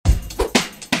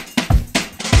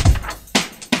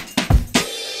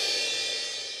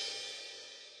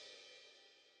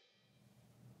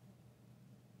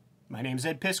My name's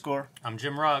Ed Piskor. I'm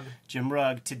Jim Rugg. Jim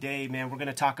Rugg. Today, man, we're going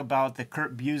to talk about the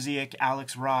Kurt Busiek,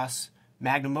 Alex Ross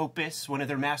magnum opus, one of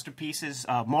their masterpieces,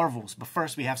 Marvels. But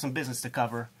first, we have some business to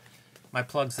cover. My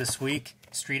plugs this week: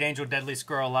 Street Angel Deadliest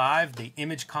Girl Alive, the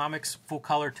Image Comics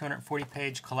full-color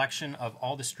 240-page collection of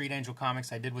all the Street Angel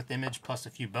comics I did with Image, plus a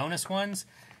few bonus ones,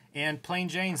 and Plain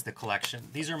Jane's the collection.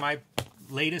 These are my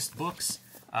latest books.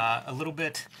 A little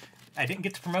bit, I didn't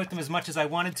get to promote them as much as I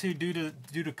wanted to due to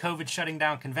COVID shutting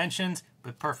down conventions,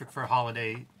 but perfect for a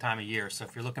holiday time of year. So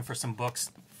if you're looking for some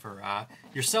books for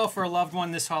yourself or a loved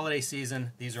one this holiday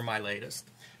season, these are my latest.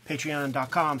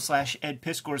 Patreon.com/Ed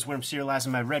Piskor is where I'm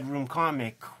serializing my Red Room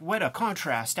comic. What a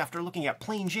contrast after looking at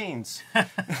Plain Jane's.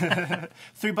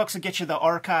 $3 will get you the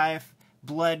archive,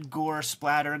 blood, gore,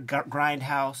 splatter,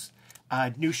 grindhouse,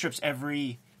 new strips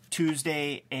every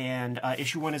Tuesday, and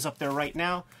issue 1 is up there right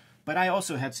now. But I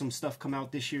also had some stuff come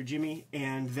out this year, Jimmy,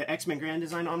 and the X-Men Grand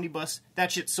Design Omnibus,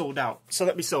 that shit sold out. So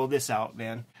let me sell this out,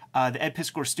 man. The Ed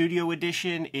Piskor Studio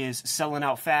Edition is selling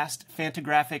out fast.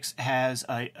 Fantagraphics has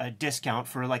a discount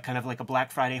for kind of a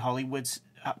Black Friday Hollywood's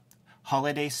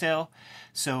holiday sale.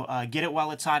 So get it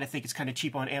while it's hot. I think it's kind of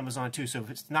cheap on Amazon too. So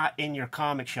if it's not in your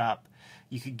comic shop,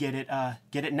 you could get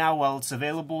it now while it's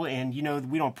available. And you know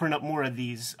we don't print up more of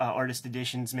these artist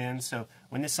editions, man. So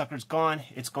when this sucker's gone,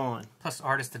 it's gone. Plus,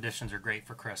 artist editions are great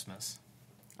for Christmas.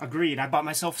 Agreed. I bought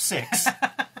myself 6.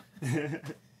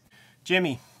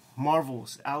 Jimmy,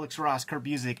 Marvels, Alex Ross, Kurt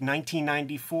Busiek,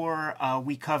 1994.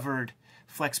 We covered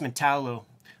Flex Mentallo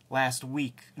last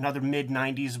week. Another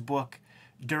mid-90s book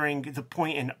during the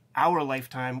point in our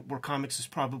lifetime where comics is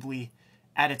probably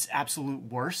at its absolute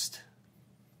worst.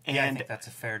 And, yeah, I think that's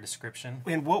a fair description.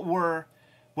 And what were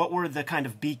the kind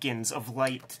of beacons of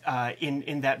light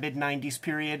in that mid-90s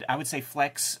period? I would say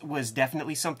Flex was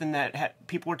definitely something that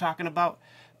people were talking about,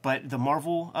 but the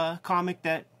Marvel comic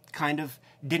that kind of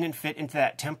didn't fit into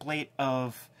that template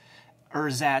of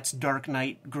ersatz, Dark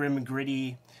Knight, grim and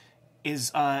gritty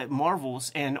is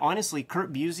Marvel's. And honestly,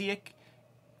 Kurt Busiek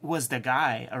was the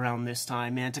guy around this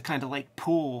time, man, to kind of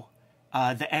pull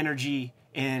the energy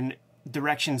in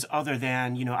directions other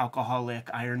than, Alcoholic,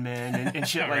 Iron Man, and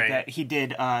shit like that. He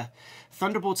did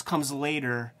Thunderbolts comes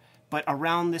later, but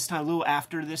around this time, a little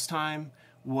after this time,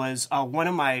 was one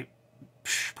of my,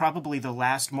 probably the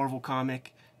last Marvel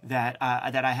comic that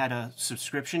I had a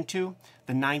subscription to,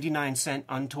 the 99-cent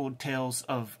Untold Tales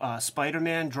of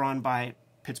Spider-Man, drawn by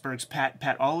Pittsburgh's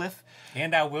Pat Olive.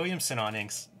 And Al Williamson on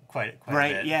inks. Quite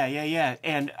right, a bit. Yeah.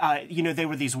 And, they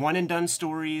were these one-and-done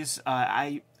stories.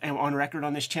 I am on record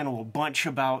on this channel a bunch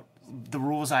about the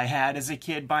rules I had as a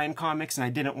kid buying comics, and I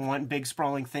didn't want big,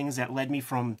 sprawling things that led me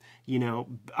from,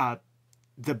 the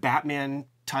Batman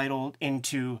title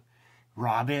into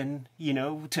Robin,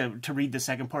 to read the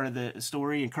second part of the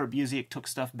story. And Kurt Busiek took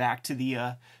stuff back to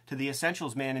the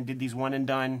essentials, man, and did these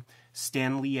one-and-done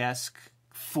Stan Lee-esque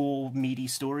full meaty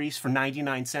stories for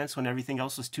 99 cents when everything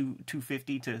else was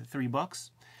 $2.50 to $3.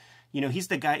 He's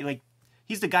the guy.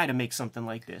 He's the guy to make something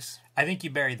like this. I think you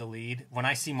bury the lead. When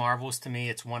I see Marvels, to me,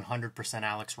 it's 100%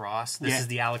 Alex Ross. This is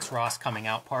the Alex Ross coming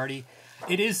out party.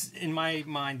 It is, in my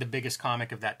mind, the biggest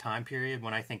comic of that time period.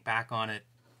 When I think back on it,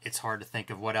 it's hard to think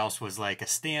of what else was a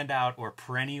standout or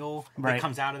perennial that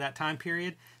comes out of that time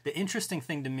period. The interesting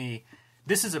thing to me,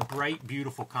 this is a bright,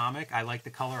 beautiful comic. I like the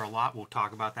color a lot. We'll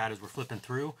talk about that as we're flipping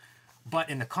through.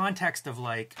 But in the context of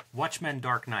Watchmen,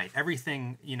 Dark Knight,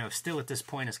 everything, still at this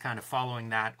point is kind of following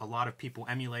that. A lot of people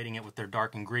emulating it with their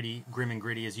dark and gritty, grim and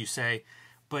gritty, as you say.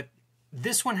 But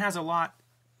this one owes a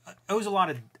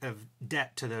lot of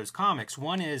debt to those comics.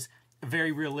 One is a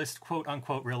very realistic,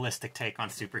 quote-unquote, realistic take on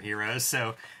superheroes.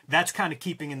 So that's kind of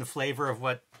keeping in the flavor of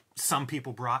what some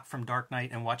people brought from Dark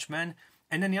Knight and Watchmen.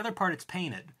 And then the other part, it's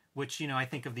painted, which, I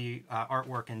think of the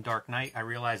artwork in Dark Knight. I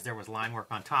realized there was line work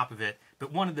on top of it.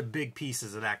 But one of the big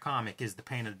pieces of that comic is the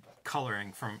painted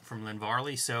coloring from Lynn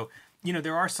Varley. So,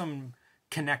 there are some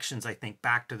connections, I think,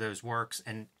 back to those works.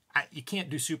 And you can't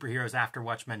do superheroes after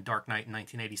Watchmen, Dark Knight in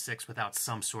 1986 without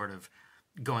some sort of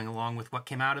going along with what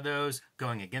came out of those,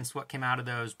 going against what came out of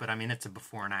those. But, it's a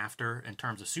before and after in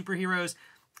terms of superheroes.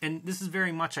 And this is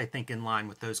very much, I think, in line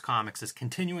with those comics, is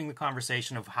continuing the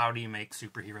conversation of how do you make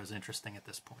superheroes interesting at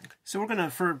this point. So we're going to,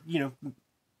 for,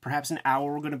 perhaps an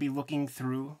hour, we're going to be looking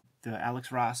through the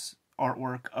Alex Ross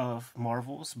artwork of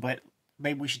Marvels, but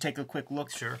maybe we should take a quick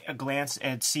look, a glance,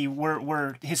 and see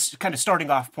where his kind of starting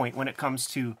off point when it comes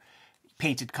to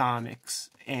painted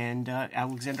comics. And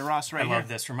Alexander Ross right here. I love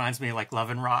this. Reminds me of Love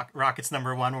and Rockets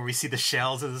 #1, where we see the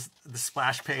shells as the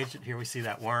splash page, and here we see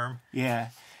that worm. Yeah.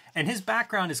 And his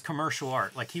background is commercial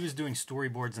art. Like, he was doing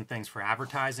storyboards and things for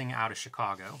advertising out of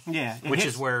Chicago. Yeah. Which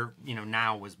is where,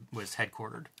 now was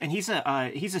headquartered. And he's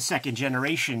a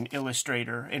second-generation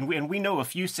illustrator. And we know a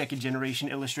few second-generation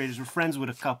illustrators. We're friends with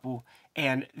a couple,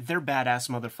 and they're badass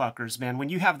motherfuckers, man. When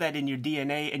you have that in your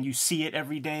DNA and you see it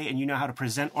every day and you know how to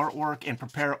present artwork and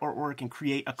prepare artwork and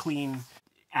create a clean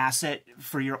asset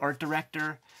for your art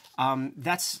director,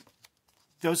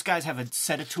 those guys have a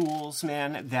set of tools,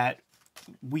 man, that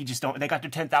we just don't. They got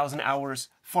their 10,000 hours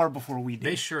far before we did.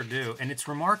 They sure do. And it's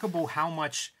remarkable how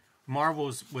much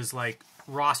Marvel's was like,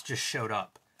 Ross just showed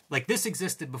up. Like, this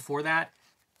existed before that.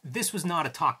 This was not a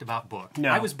talked about book. No.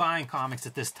 I was buying comics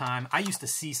at this time. I used to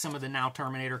see some of the Now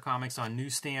Terminator comics on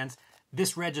newsstands.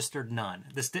 This registered none.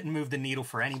 This didn't move the needle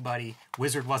for anybody.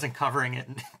 Wizard wasn't covering it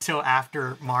until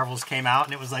after Marvel's came out,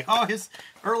 and it was like, oh, his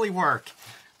early work.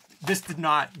 This did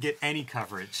not get any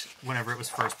coverage whenever it was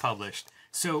first published.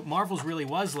 So Marvel's really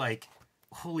was like,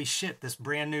 holy shit, this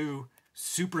brand new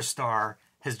superstar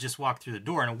has just walked through the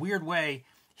door. In a weird way,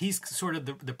 he's sort of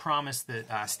the promise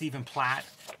that Stephen Platt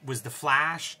was the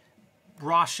Flash.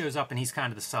 Ross shows up and he's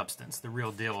kind of the substance, the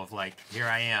real deal of like, here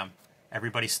I am.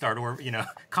 Everybody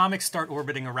comics start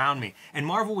orbiting around me. And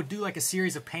Marvel would do like a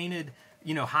series of painted,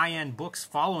 high-end books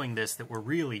following this that were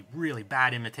really, really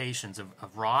bad imitations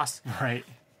of Ross. Right.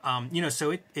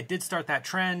 So it did start that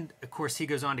trend. Of course, he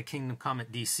goes on to Kingdom Come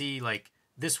at DC. Like,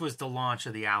 this was the launch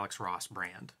of the Alex Ross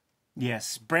brand.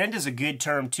 Yes. Brand is a good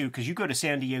term, too, because you go to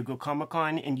San Diego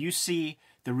Comic-Con and you see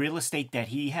the real estate that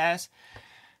he has.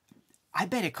 I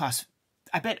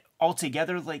bet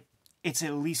altogether, like, it's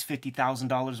at least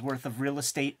 $50,000 worth of real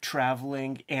estate,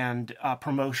 traveling, and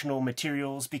promotional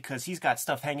materials, because he's got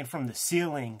stuff hanging from the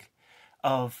ceiling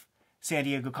of San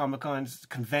Diego Comic-Con's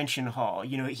convention hall.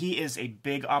 He is a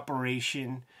big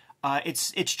operation.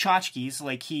 It's tchotchkes.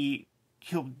 Like,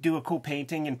 he'll do a cool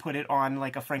painting and put it on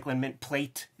like a Franklin Mint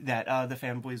plate that the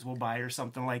fanboys will buy or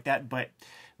something like that. But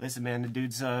listen, man, the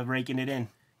dude's raking it in.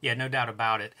 Yeah, no doubt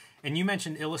about it. And you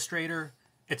mentioned illustrator.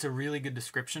 It's a really good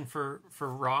description for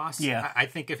Ross. Yeah. I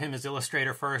think of him as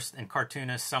illustrator first and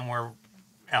cartoonist somewhere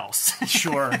else.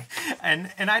 Sure.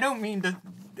 And I don't mean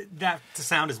that to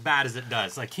sound as bad as it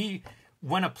does. Like,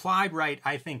 when applied right,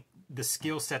 I think the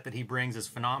skill set that he brings is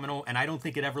phenomenal, and I don't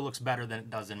think it ever looks better than it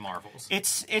does in Marvel's.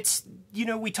 It's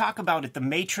we talk about it, the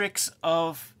matrix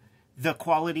of the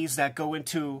qualities that go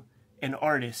into an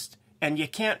artist, and you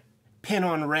can't pin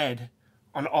on red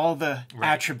on all the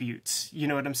attributes. You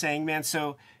know what I'm saying, man?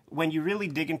 So when you really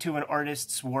dig into an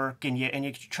artist's work and you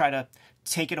try to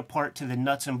take it apart to the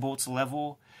nuts and bolts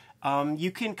level,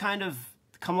 you can kind of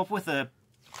come up with a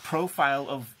profile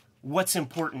of what's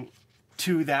important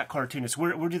to that cartoonist.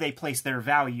 Where do they place their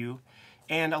value?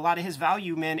 And a lot of his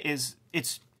value, man,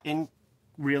 it's in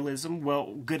realism,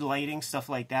 good lighting, stuff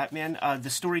like that, man. The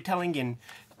storytelling and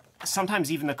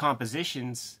sometimes even the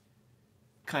compositions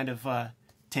kind of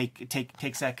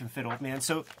takes that fiddle, man.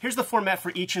 So here's the format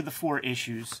for each of the 4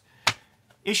 issues.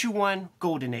 Issue 1,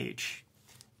 Golden Age.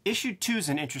 Issue 2 is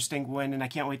an interesting one, and I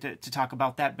can't wait to talk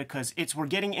about that, because we're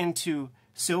getting into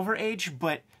Silver Age,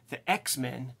 but the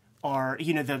X-Men are,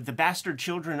 the bastard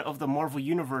children of the Marvel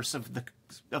Universe of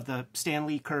the Stan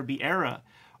Lee Kirby era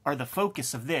are the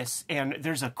focus of this. And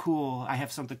I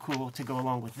have something cool to go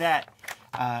along with that.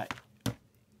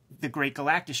 The Great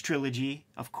Galactus trilogy,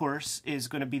 of course, is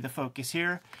going to be the focus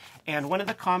here. And one of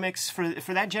the comics for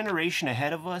that generation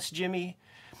ahead of us, Jimmy,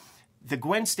 the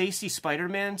Gwen Stacy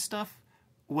Spider-Man stuff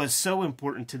was so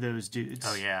important to those dudes.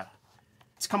 Oh, yeah.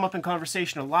 It's come up in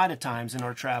conversation a lot of times in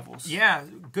our travels. Yeah,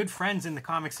 good friends in the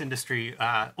comics industry,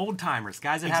 old-timers,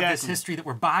 guys that have this history that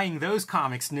were buying those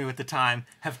comics new at the time,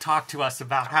 have talked to us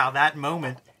about how that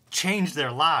moment changed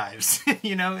their lives.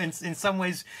 In some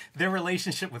ways, their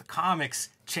relationship with comics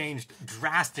changed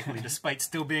drastically, despite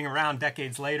still being around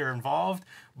decades later involved.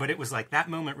 But it was like that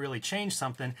moment really changed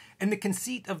something. And the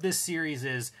conceit of this series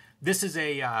is this is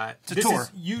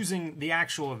is using the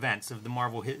actual events of the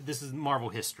Marvel. This is Marvel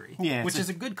history, which is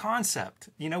a good concept.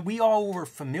 We all were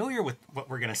familiar with what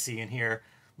we're going to see in here.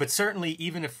 But certainly,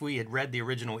 even if we had read the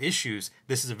original issues,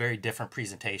 this is a very different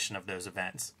presentation of those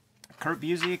events. Kurt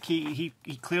Busiek, he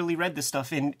clearly read this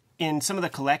stuff in some of the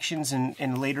collections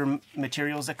and later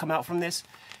materials that come out from this.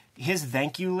 His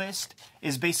thank you list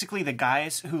is basically the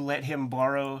guys who let him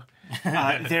borrow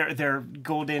their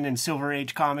Golden and Silver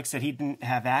Age comics that he didn't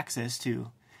have access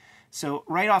to. So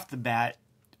right off the bat,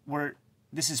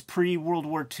 this is pre-World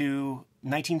War II,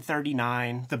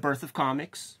 1939, the birth of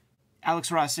comics.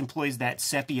 Alex Ross employs that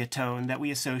sepia tone that we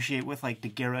associate with like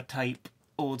daguerreotype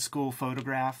old school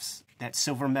photographs. That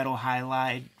silver metal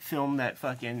highlight film that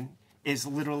fucking is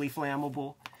literally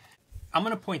flammable. I'm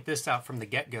going to point this out from the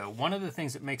get-go. One of the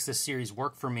things that makes this series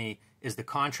work for me is the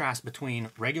contrast between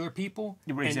regular people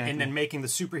and then making the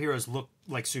superheroes look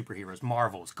like superheroes,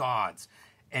 Marvels, gods.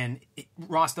 And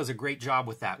Ross does a great job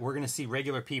with that. We're going to see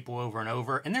regular people over and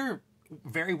over, and they're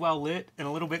very well lit and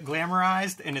a little bit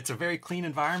glamorized, and it's a very clean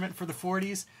environment for the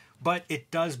 40s, but it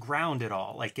does ground it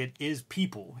all. Like, it is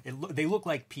people. They look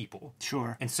like people.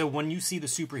 Sure. And so when you see the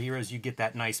superheroes, you get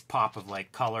that nice pop of,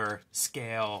 like, color,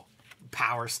 scale,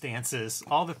 power stances,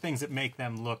 all the things that make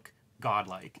them look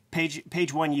godlike.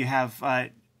 Page 1, you have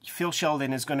Phil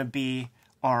Sheldon is going to be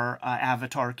our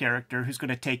avatar character who's going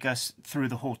to take us through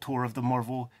the whole tour of the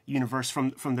Marvel universe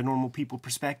from the normal people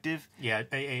perspective. Yeah,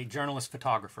 a journalist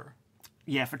photographer.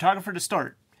 Yeah, photographer to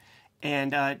start.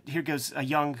 And here goes a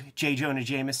young J. Jonah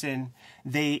Jameson.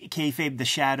 They kayfabe the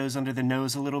shadows under the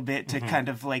nose a little bit to kind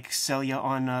of like sell you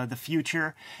on the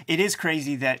future. It is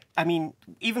crazy that, I mean,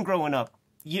 even growing up,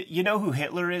 you know who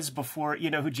Hitler is before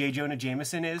you know who J. Jonah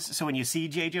Jameson is. So when you see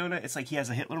J. Jonah, it's like he has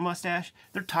a Hitler mustache.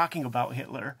 They're talking about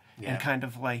Hitler and kind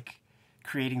of like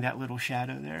creating that little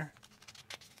shadow there.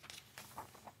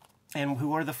 And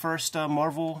who are the first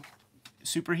Marvel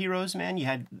superheroes, man? You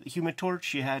had Human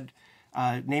Torch. You had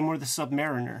Namor the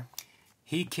Submariner.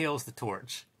 He kills the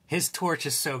Torch. His torch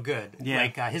is so good. Yeah.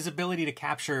 Like his ability to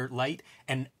capture light.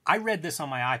 And I read this on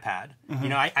my iPad. You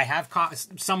know, I have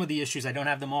some of the issues. I don't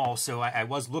have them all. So I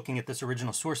was looking at this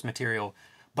original source material.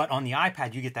 But on the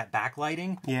iPad, you get that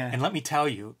backlighting. Yeah. And let me tell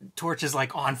you, Torch is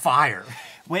like on fire.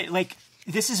 Wait, like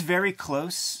this is very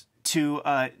close to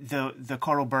the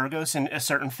Carl Burgos in a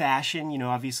certain fashion. You know,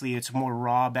 obviously it's more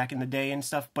raw back in the day and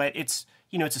stuff. But it's,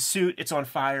 you know, it's a suit. It's on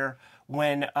fire.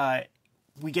 When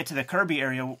we get to the Kirby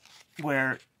area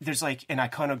where there's like an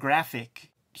iconographic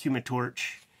Human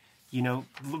Torch, you know,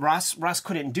 Ross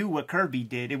couldn't do what Kirby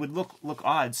did. It would look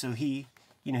odd, so he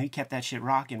kept that shit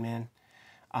rocking, man.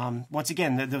 Once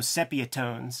again, those sepia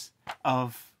tones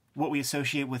of what we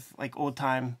associate with like old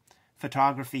time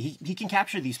photography, he can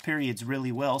capture these periods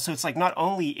really well. So it's like not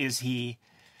only is he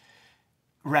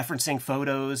referencing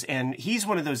photos, and he's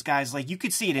one of those guys, like you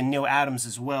could see it in Neil Adams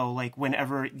as well, like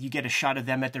whenever you get a shot of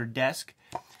them at their desk,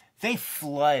 they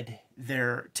flood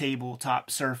their tabletop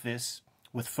surface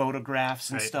with photographs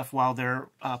and stuff while they're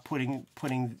putting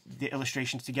the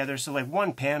illustrations together. So like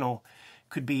one panel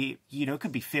could be, you know, it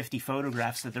could be 50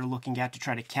 photographs that they're looking at to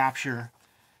try to capture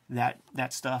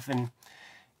that stuff. And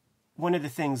one of the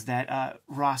things that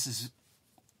Ross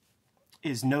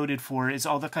is noted for is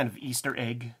all the kind of Easter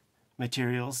egg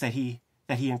materials that he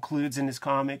includes in his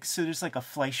comics. So there's like a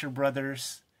Fleischer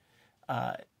Brothers,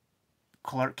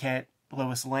 Clark Kent,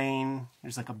 Lois Lane.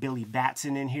 There's like a Billy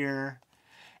Batson in here.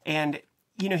 And,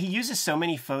 you know, he uses so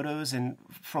many photos and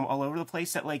from all over the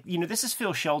place that, like, you know, this is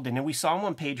Phil Sheldon, and we saw him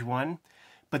on page 1,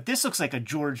 but this looks like a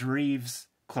George Reeves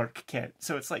Clark Kent.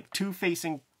 So it's like two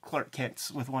facing Clark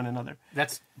Kents with one another.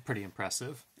 That's pretty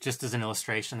impressive. Just as an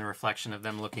illustration, the reflection of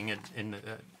them looking in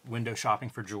the window shopping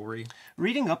for jewelry.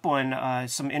 Reading up on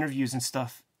some interviews and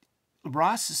stuff,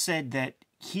 Ross said that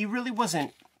he really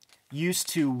wasn't used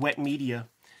to wet media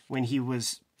when he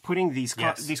was putting these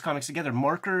comics together.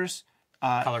 Markers,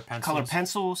 color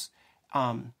pencils,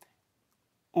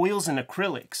 oils and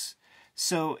acrylics.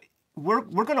 So we're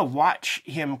going to watch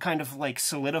him kind of like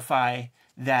solidify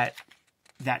that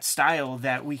style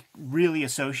that we really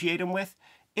associate him with.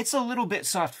 It's a little bit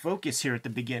soft focus here at the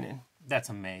beginning. That's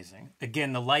amazing.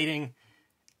 Again, the lighting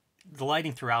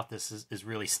throughout this is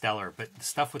really stellar, but the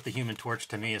stuff with the Human Torch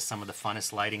to me is some of the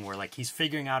funnest lighting where like he's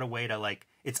figuring out a way to like,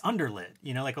 it's underlit,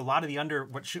 you know, like a lot of the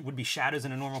what would be shadows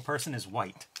in a normal person is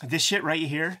white. This shit right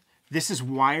here, this is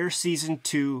Wire season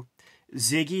 2.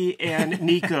 Ziggy and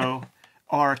Nico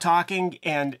are talking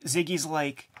and Ziggy's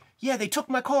like, yeah, they took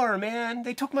my car, man.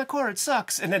 They took my car. It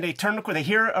sucks. And then they turn the corner. They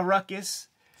hear a ruckus.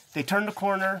 They turn the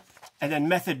corner. And then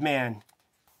Method Man,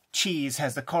 Cheese,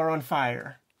 has the car on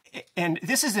fire. And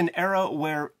this is an era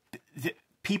where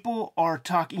people are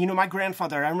talking. You know, my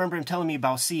grandfather, I remember him telling me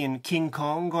about seeing King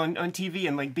Kong on TV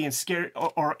and like being scared,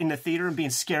 or in the theater and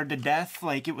being scared to death.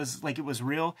 Like it was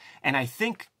real. And I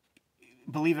think,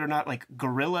 believe it or not, like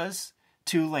gorillas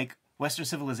to like Western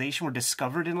civilization were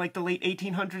discovered in like the late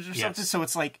 1800s or something. So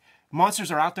it's like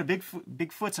monsters are out there, big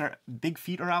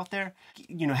feet are out there.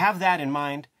 You know, have that in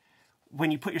mind when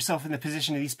you put yourself in the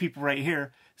position of these people right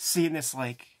here, seeing this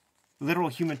like literal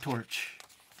Human Torch.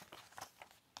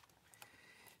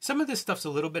 Some of this stuff's a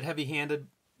little bit heavy-handed.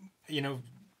 You know,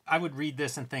 I would read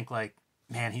this and think like,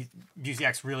 man,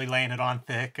 Busiek's really laying it on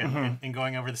thick and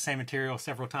going over the same material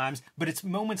several times. But it's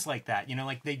moments like that, you know,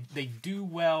 like they do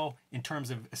well in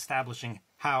terms of establishing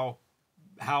how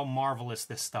marvelous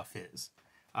this stuff is.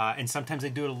 And sometimes they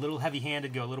do it a little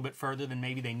heavy-handed, go a little bit further than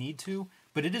maybe they need to,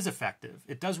 but it is effective.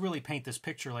 It does really paint this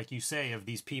picture, like you say, of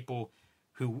these people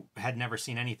who had never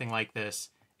seen anything like this,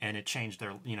 and it changed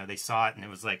their, they saw it, and it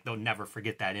was like, they'll never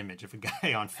forget that image of a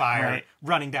guy on fire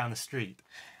running down the street.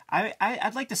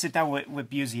 I'd like to sit down with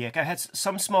Busiek. I had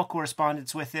some small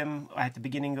correspondence with him at the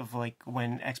beginning of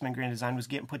when X-Men Grand Design was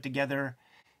getting put together.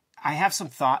 I have some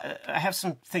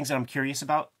things that I'm curious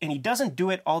about, and he doesn't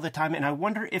do it all the time, and I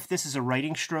wonder if this is a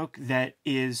writing stroke that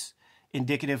is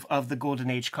indicative of the Golden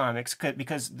Age comics,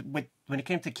 because when it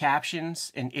came to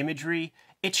captions and imagery,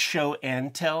 it's show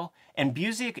and tell, and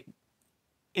Busiek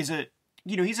is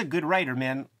he's a good writer,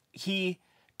 man. He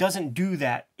doesn't do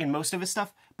that in most of his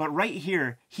stuff, but right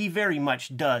here, he very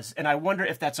much does, and I wonder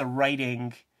if that's a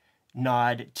writing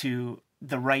nod to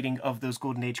the writing of those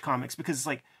Golden Age comics, because it's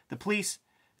like the police...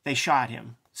 They shot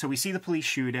him. So we see the police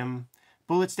shoot him.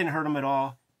 Bullets didn't hurt him at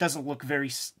all. Doesn't look very,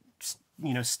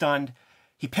 stunned.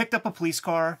 He picked up a police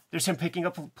car. There's him picking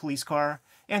up a police car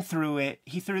and threw it.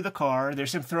 He threw the car.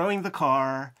 There's him throwing the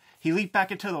car. He leaped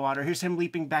back into the water. Here's him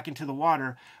leaping back into the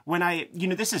water. When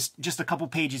this is just a couple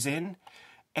pages in,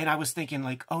 and I was thinking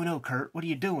like, oh no, Kurt, what are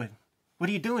you doing? What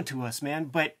are you doing to us, man?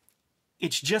 But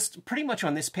it's just pretty much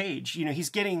on this page.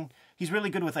 He's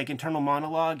really good with internal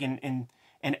monologue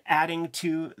and adding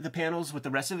to the panels with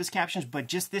the rest of his captions, but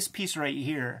just this piece right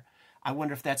here, I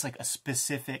wonder if that's a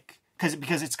specific,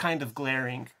 because it's kind of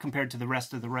glaring compared to the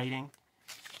rest of the writing.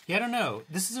 Yeah, I don't know.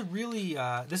 This is a really,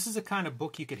 this is a kind of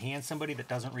book you could hand somebody that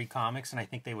doesn't read comics, and I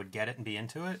think they would get it and be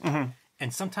into it. Mm-hmm.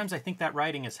 And sometimes I think that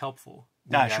writing is helpful.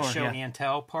 The show and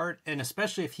tell part, and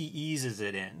especially if he eases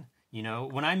it in.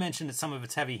 When I mentioned that some of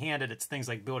it's heavy-handed, it's things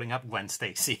like building up Gwen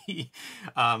Stacy.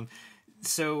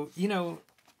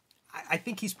 I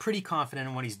think he's pretty confident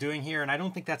in what he's doing here, and I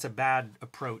don't think that's a bad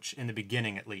approach in the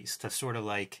beginning, at least, to sort of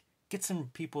get some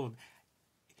people.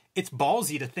 It's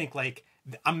ballsy to think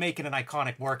I'm making an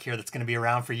iconic work here that's going to be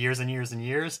around for years and years and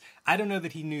years. I don't know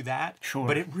that he knew that,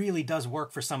 but it really does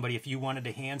work for somebody if you wanted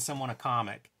to hand someone a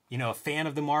comic, a fan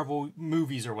of the Marvel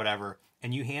movies or whatever,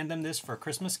 and you hand them this for a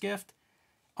Christmas gift.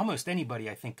 Almost anybody,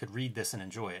 I think, could read this and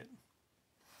enjoy it.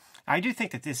 I do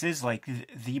think that this is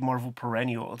the Marvel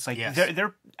perennial. It's yes.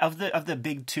 they're of the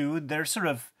big two.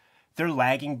 They're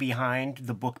lagging behind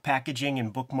the book packaging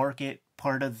and book market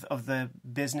part of the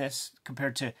business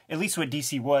compared to at least what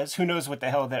DC was. Who knows what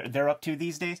the hell they're up to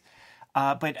these days?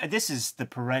 But this is the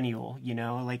perennial.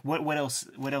 What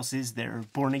else is there?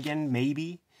 Born Again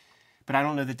maybe, but I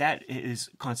don't know that is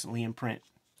constantly in print.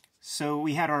 So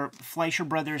we had our Fleischer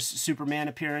Brothers Superman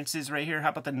appearances right here. How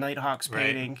about the Nighthawks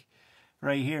painting?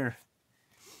 Right here.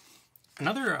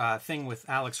 Another thing with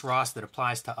Alex Ross that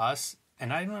applies to us,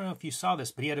 and I don't know if you saw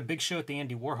this, but he had a big show at the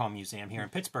Andy Warhol Museum here in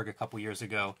Pittsburgh a couple years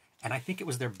ago, and I think it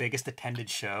was their biggest attended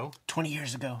show. 20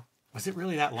 years ago. Was it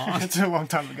really that long? It's a long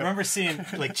time ago. I remember seeing,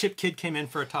 Chip Kidd came in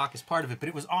for a talk as part of it, but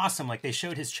it was awesome. They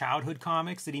showed his childhood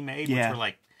comics that he made, which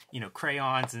were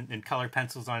crayons and colored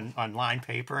pencils on lined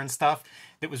paper and stuff.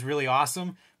 That was really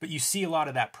awesome. But you see a lot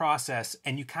of that process,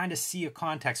 and you kind of see a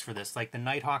context for this. Like the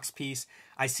Nighthawks piece,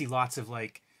 I see lots of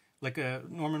a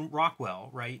Norman Rockwell,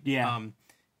 right? Yeah.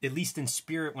 At least in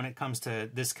spirit when it comes to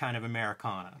this kind of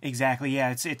Americana. Exactly.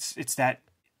 Yeah. It's that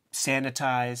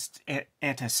sanitized,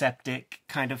 antiseptic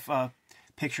kind of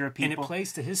picture of people. And it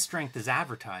plays to his strength as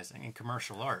advertising and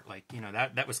commercial art.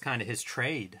 That was kind of his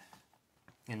trade.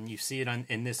 And you see it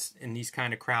in these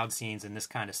kind of crowd scenes in this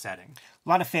kind of setting. A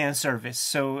lot of fan service.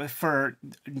 So for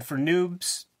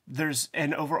noobs, there's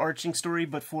an overarching story,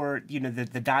 but for the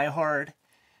diehard,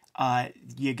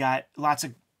 you got lots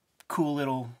of cool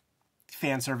little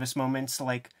fan service moments,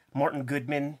 like Martin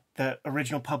Goodman, the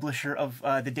original publisher of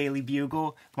the Daily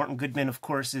Bugle. Martin Goodman, of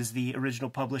course, is the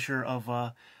original publisher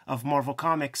of Marvel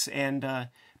Comics and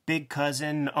big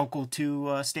cousin, uncle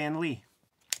to Stan Lee.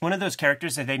 One of those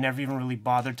characters that they never even really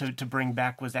bothered to bring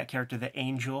back was that character, the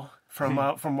Angel, from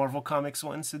Marvel Comics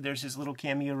 1. So there's his little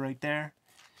cameo right there.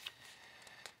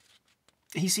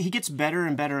 He gets better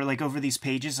and better over these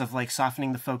pages of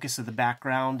softening the focus of the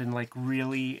background and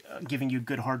really giving you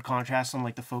good hard contrast on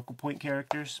the focal point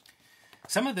characters.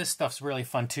 Some of this stuff's really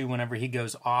fun too whenever he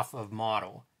goes off of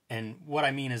model. And what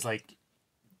I mean is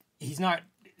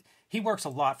he works a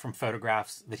lot from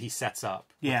photographs that he sets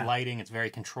up. With lighting, it's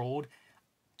very controlled.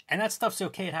 And that stuff's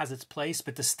okay, it has its place,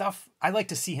 but the stuff, I like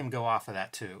to see him go off of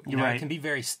that too. It can be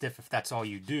very stiff if that's all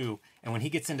you do. And when he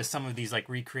gets into some of these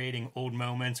recreating old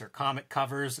moments or comic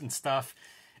covers and stuff,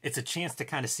 it's a chance to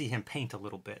kind of see him paint a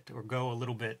little bit or go a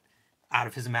little bit out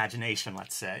of his imagination,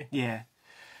 let's say. Yeah.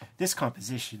 This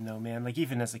composition though, man,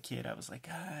 even as a kid, I was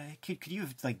could you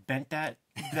have bent that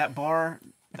bar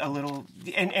a little,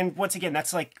 and once again,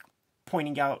 that's like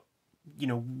pointing out,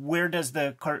 where does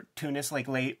the cartoonist like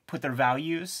put their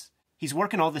values? He's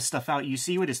working all this stuff out. You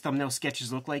see what his thumbnail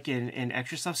sketches look like in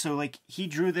extra stuff. So like he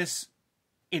drew this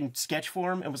in sketch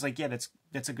form and was like, yeah,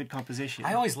 that's a good composition.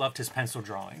 I always loved his pencil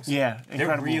drawings. Yeah,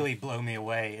 incredible. They really blow me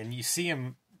away. And you see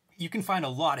him, you can find a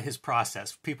lot of his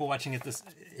process. People watching it,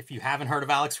 if you haven't heard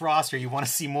of Alex Ross or you want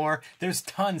to see more, there's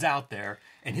tons out there.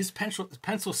 And his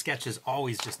pencil sketches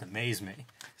always just amaze me.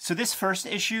 So this first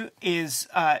issue is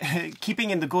keeping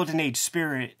in the Golden Age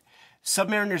spirit.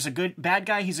 Submariner's a bad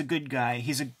guy, he's a good guy.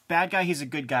 He's a bad guy, he's a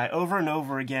good guy, over and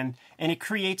over again. And it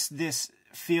creates this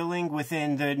feeling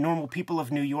within the normal people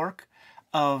of New York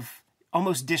of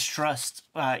almost distrust.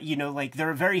 Like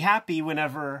they're very happy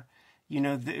whenever,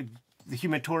 the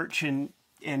Human Torch and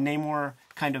Namor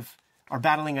kind of are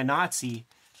battling a Nazi.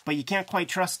 But you can't quite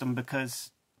trust them because,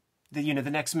 the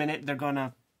next minute they're going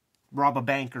to rob a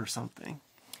bank or something.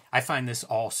 I find this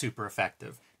all super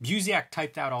effective. Busiek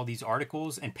typed out all these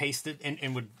articles and pasted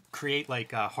and would create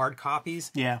like hard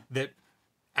copies. Yeah. That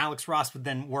Alex Ross would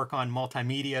then work on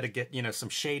multimedia to get, some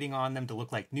shading on them to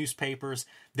look like newspapers.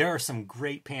 There are some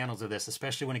great panels of this,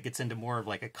 especially when it gets into more of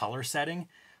like a color setting.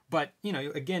 But,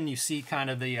 again, you see kind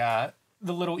of the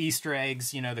little Easter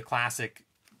eggs, the classic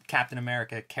Captain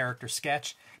America character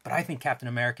sketch. But I think Captain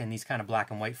America in these kind of black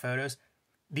and white photos,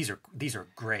 these are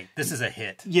great. This is a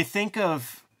hit. You think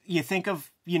of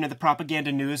the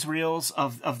propaganda newsreels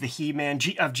of the He-Man,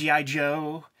 of G.I.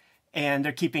 Joe, and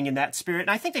they're keeping in that spirit. And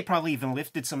I think they probably even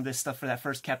lifted some of this stuff for that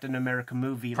first Captain America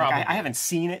movie. Like, I haven't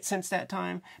seen it since that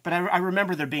time, but I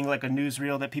remember there being like a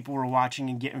newsreel that people were watching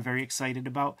and getting very excited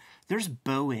about. There's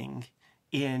Boeing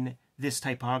in this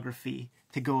typography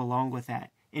to go along with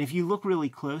that. And if you look really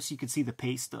close, you can see the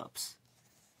paste ups.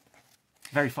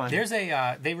 Very fun. There's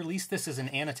they released this as an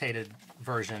annotated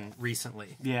version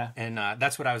recently. Yeah. And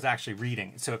that's what I was actually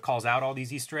reading. So it calls out all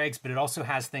these Easter eggs, but it also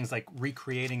has things like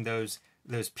recreating those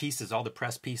pieces, all the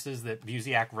press pieces that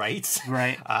Busiek writes.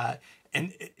 Right.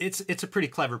 And it's a pretty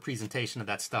clever presentation of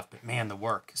that stuff, but man, the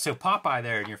work. So Popeye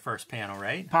there in your first panel,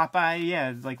 right? Popeye,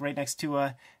 yeah, like right next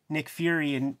to Nick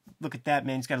Fury, and look at that,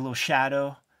 man. He's got a little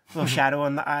shadow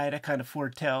on the eye to kind of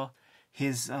foretell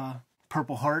his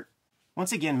Purple Heart.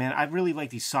 Once again, man, I really like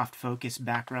these soft focus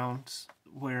backgrounds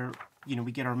where,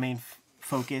 we get our main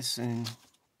focus and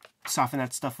soften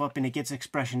that stuff up and it gets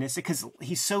expressionistic because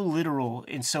he's so literal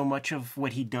in so much of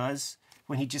what he does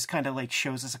when he just kind of like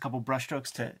shows us a couple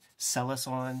brushstrokes to sell us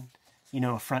on,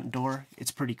 a front door.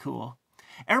 It's pretty cool.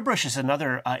 Airbrush is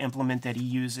another implement that he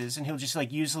uses, and he'll just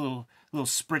like use little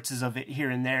spritzes of it here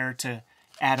and there to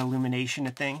add illumination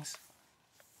to things.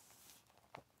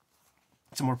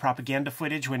 Some more propaganda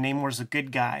footage when Namor's a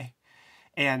good guy.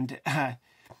 And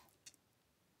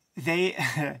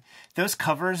those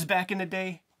covers back in the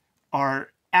day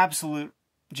are absolute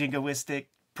jingoistic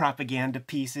propaganda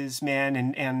pieces, man.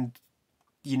 And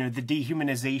the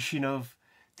dehumanization of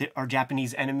our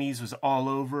Japanese enemies was all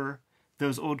over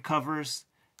those old covers.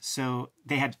 So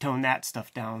they had to tone that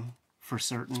stuff down for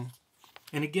certain.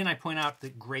 And again, I point out the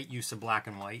great use of black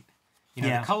and white.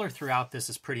 The color throughout this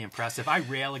is pretty impressive. I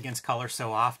rail against color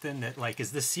so often that, like,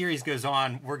 as this series goes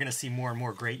on, we're going to see more and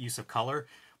more great use of color.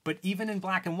 But even in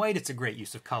black and white, it's a great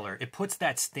use of color. It puts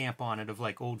that stamp on it of,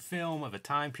 like, old film, of a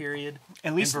time period,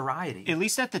 and variety. At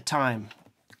least at the time.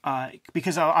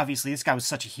 Because, obviously, this guy was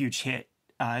such a huge hit.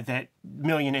 That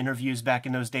million interviews back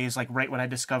in those days, like right when I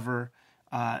discover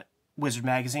Wizard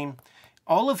Magazine.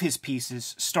 All of his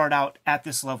pieces start out at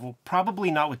this level,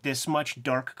 probably not with this much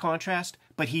dark contrast,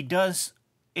 but he does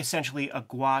essentially a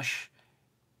gouache,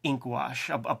 ink wash,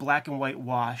 a black and white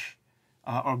wash,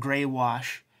 or gray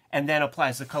wash, and then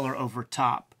applies the color over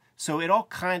top. So it all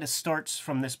kind of starts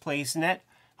from this place, and that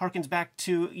harkens back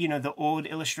to, the old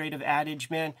illustrative adage,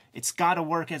 man, it's got to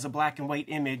work as a black and white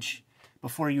image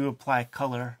before you apply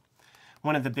color.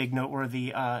 One of the big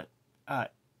noteworthy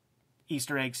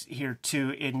Easter eggs here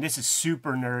too, and this is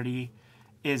super nerdy,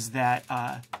 is that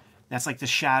that's like the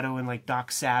Shadow and like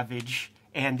Doc Savage,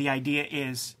 and the idea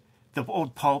is the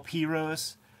old pulp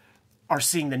heroes are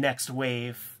seeing the next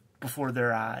wave before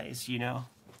their eyes,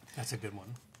 That's a good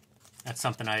one. That's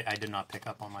something I did not pick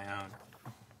up on my own.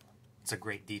 It's a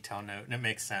great detail note, and it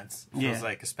makes sense. It feels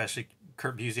like, especially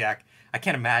Kurt Busiek, I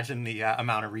can't imagine the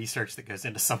amount of research that goes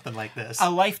into something like this. A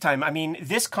lifetime. I mean,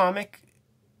 this comic,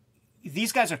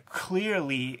 these guys are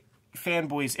clearly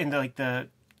fanboys in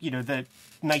the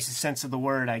nicest sense of the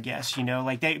word, I guess,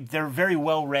 like they're very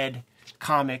well-read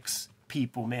comics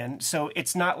people, man. So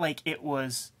it's not like it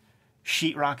was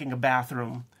sheetrocking a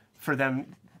bathroom for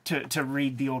them to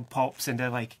read the old pulps and to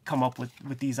like come up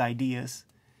with these ideas.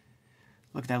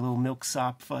 Look at that little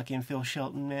milksop fucking Phil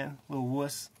Shelton, man. Little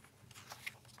wuss.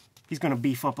 He's going to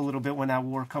beef up a little bit when that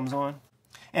war comes on.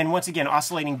 And once again,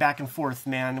 oscillating back and forth,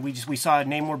 man. We saw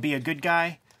Namor be a good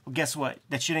guy. Well, guess what?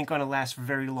 That shit ain't going to last for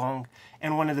very long.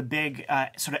 And one of the big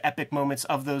sort of epic moments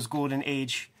of those Golden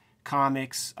Age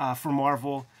comics for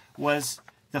Marvel was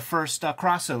the first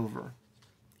crossover.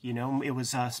 You know, it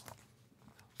was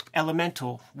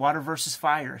Elemental, Water versus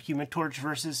Fire, Human Torch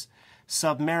versus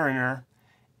Submariner.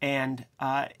 And,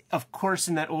 of course,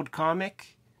 in that old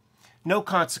comic, no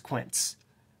consequence.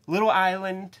 Little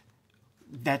island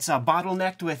that's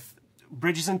bottlenecked with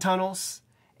bridges and tunnels,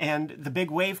 and the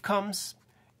big wave comes,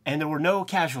 and there were no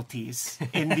casualties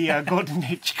in the Golden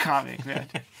Age comic, man.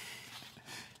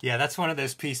 Yeah, that's one of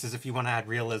those pieces, if you want to add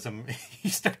realism, you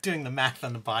start doing the math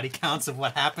on the body counts of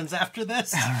what happens after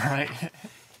this. Right.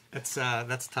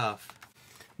 That's tough.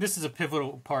 This is a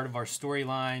pivotal part of our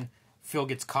storyline. Phil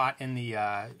gets caught in the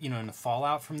in the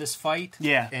fallout from this fight.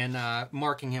 Yeah. And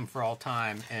marking him for all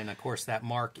time. And of course that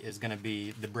mark is going to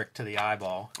be the brick to the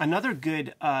eyeball. Another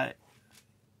good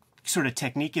sort of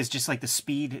technique is just like the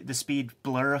speed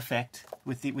blur effect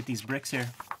with these bricks here.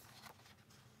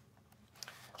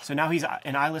 So now he's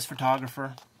an eyeless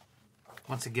photographer.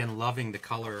 Once again, loving the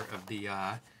color of the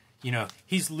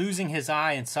he's losing his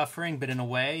eye and suffering, but in a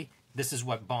way, this is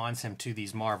what bonds him to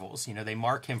these Marvels. You know, they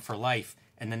mark him for life.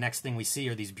 And the next thing we see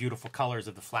are these beautiful colors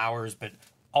of the flowers, but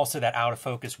also that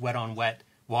out-of-focus, wet-on-wet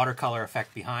watercolor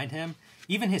effect behind him.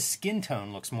 Even his skin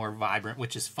tone looks more vibrant,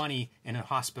 which is funny in a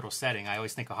hospital setting. I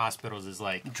always think of hospitals as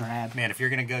like, drab. Man, if you're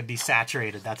going to go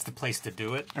desaturated, that's the place to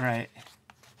do it. Right.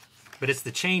 But it's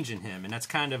the change in him, and that's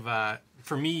kind of,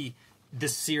 for me,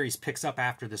 this series picks up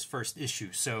after this first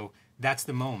issue, so that's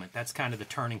the moment. That's kind of the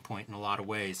turning point in a lot of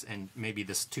ways, and maybe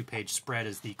this 2-page spread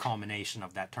is the culmination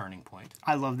of that turning point.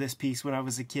 I love this piece when I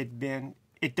was a kid, man.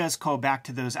 It does call back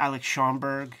to those Alex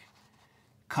Schomburg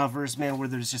covers, man, where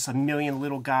there's just a million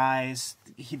little guys,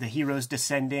 the heroes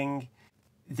descending.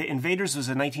 The Invaders was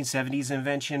a 1970s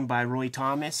invention by Roy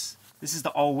Thomas. This is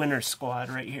the all-winner squad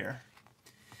right here.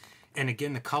 And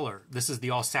again, the color. This is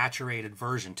the all-saturated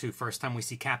version, too. First time we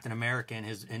see Captain America in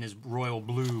his royal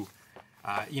blue.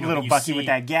 Little Bucky with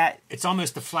that gat. It's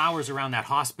almost the flowers around that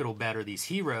hospital bed are these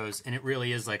heroes, and it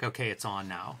really is like, okay, it's on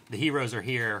now. The heroes are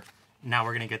here. Now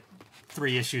we're going to get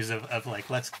 3 issues of like,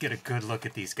 let's get a good look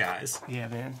at these guys. Yeah,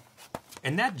 man.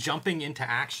 And that jumping into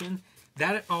action,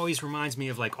 that always reminds me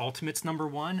of like Ultimates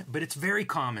 #1, but it's very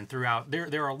common throughout.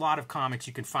 There are a lot of comics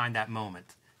you can find that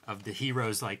moment of the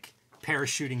heroes like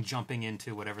parachuting, jumping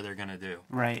into whatever they're going to do.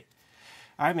 Right.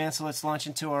 All right, man, so let's launch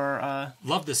into our...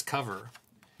 Love this cover.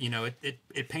 You know,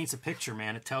 it paints a picture,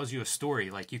 man. It tells you a story.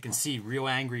 Like, you can see real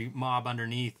angry mob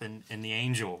underneath and the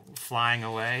angel flying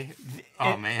away.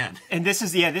 Oh, man. And this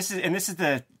is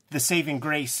the saving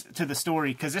grace to the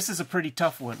story, because this is a pretty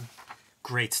tough one.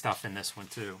 Great stuff in this one,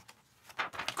 too.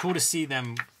 Cool to see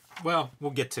them... Well,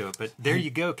 we'll get to it, but there you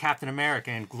go, Captain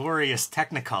America in glorious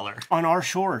Technicolor. On our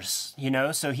shores, you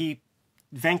know, so he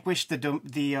vanquished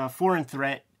the foreign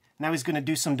threat. Now he's going to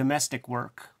do some domestic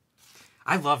work.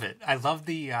 I love it. I love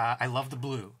the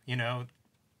blue. You know,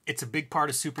 it's a big part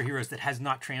of superheroes that has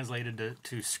not translated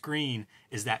to screen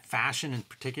is that fashion, and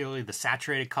particularly the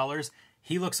saturated colors.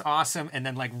 He looks awesome, and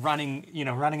then like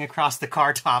running across the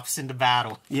car tops into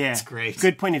battle. Yeah, it's great.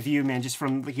 Good point of view, man. Just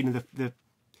from the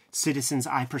citizen's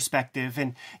eye perspective,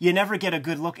 and you never get a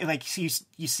good look. Like you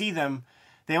see them,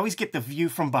 they always get the view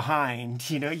from behind.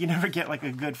 You know, you never get like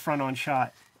a good front-on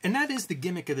shot. And that is the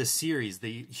gimmick of this series,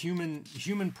 the human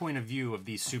point of view of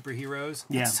these superheroes.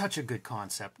 Yeah. It's such a good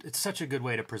concept. It's such a good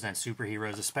way to present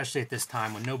superheroes, especially at this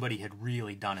time when nobody had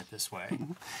really done it this way.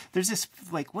 There's this,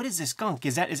 like, what is this gunk?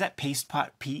 Is that Paste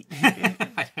Pot Pete?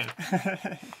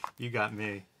 You got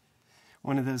me.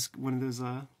 One of those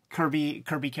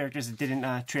Kirby characters that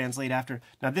didn't translate after.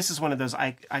 Now, this is one of those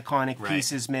iconic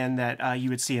pieces, man, that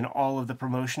you would see in all of the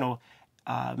promotional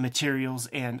materials,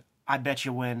 and I bet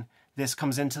you when this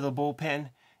comes into the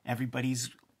bullpen, everybody's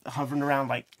hovering around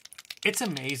like... It's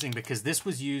amazing because this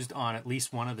was used on at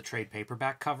least one of the trade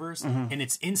paperback covers, and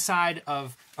it's inside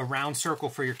of a round circle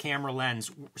for your camera lens,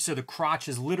 so the crotch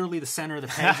is literally the center of the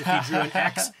page if you drew an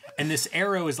X, and this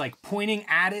arrow is like pointing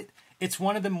at it. It's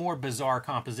one of the more bizarre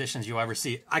compositions you'll ever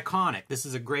see. Iconic. This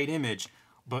is a great image.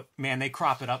 But, man, they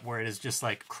crop it up where it is just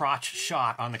like crotch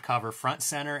shot on the cover, front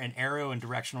center, and arrow and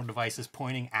directional devices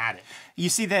pointing at it. You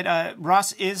see that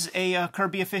Ross is a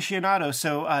Kirby aficionado,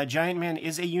 so Giant Man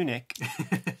is a eunuch.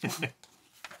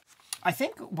 I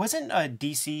think, wasn't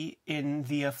DC in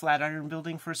the Flatiron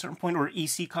Building for a certain point, or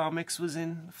EC Comics was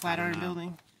in Flatiron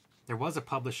Building? There was a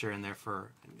publisher in there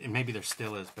and maybe there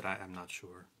still is, but I'm not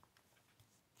sure.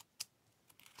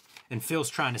 And Phil's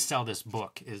trying to sell this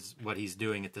book, is what he's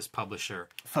doing at this publisher.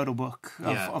 Photo book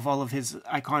of, Yeah. of all of his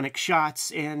iconic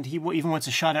shots, and he even wants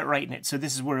a shot at writing it. So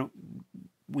this is where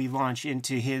we launch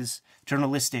into his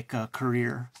journalistic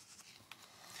career.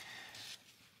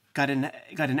 Got an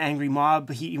angry mob.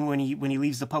 When he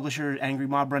leaves the publisher, angry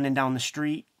mob running down the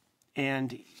street,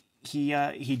 and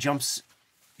he jumps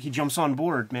on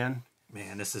board, man.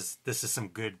 Man, this is some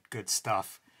good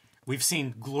stuff. We've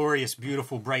seen glorious,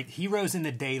 beautiful, bright heroes in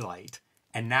the daylight,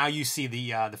 and now you see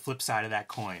the flip side of that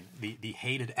coin. The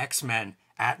hated X-Men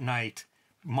at night,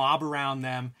 mob around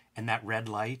them, and that red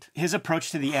light. His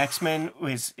approach to the X-Men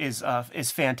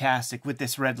is fantastic with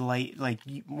this red light. Like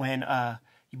when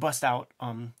you bust out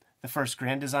the first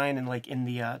Grand Design, and like in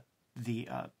the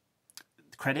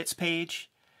credits page,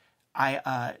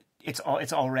 it's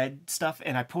all red stuff,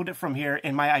 and I pulled it from here,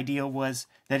 and my idea was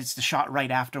that it's the shot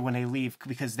right after when they leave,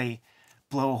 because they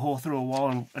blow a hole through a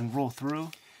wall and roll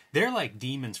through. They're like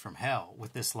demons from hell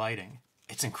with this lighting.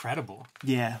 It's incredible.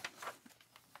 Yeah.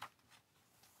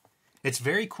 It's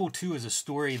very cool, too, as a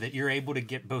story that you're able to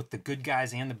get both the good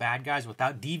guys and the bad guys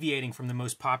without deviating from the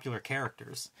most popular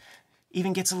characters.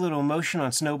 Even gets a little emotion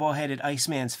on Snowball-headed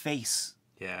Iceman's face.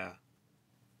 Yeah.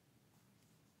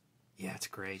 Yeah, it's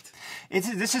great.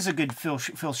 This is a good Phil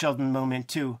Sheldon moment,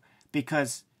 too,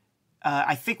 because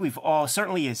I think we've all,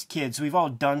 certainly as kids, we've all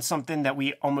done something that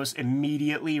we almost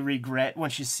immediately regret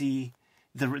once you see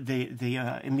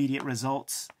the immediate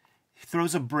results. He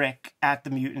throws a brick at the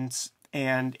mutants,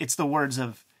 and it's the words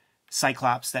of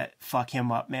Cyclops that fuck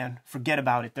him up, man. Forget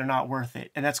about it. They're not worth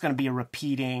it. And that's going to be a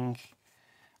repeating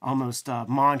almost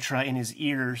mantra in his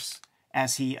ears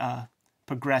as he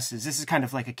progresses. This is kind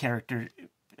of like a character...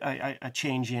 a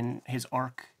change in his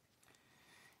arc.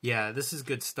 Yeah, this is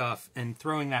good stuff. And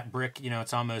throwing that brick,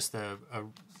 it's almost a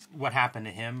what happened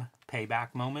to him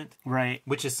payback moment. Right.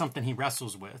 Which is something he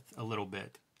wrestles with a little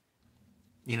bit.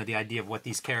 The idea of what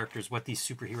these characters, what these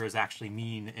superheroes actually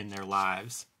mean in their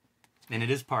lives. And it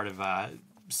is part of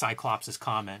Cyclops'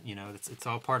 comment, it's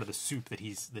all part of the soup that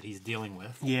he's dealing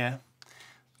with. Yeah.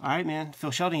 All right, man.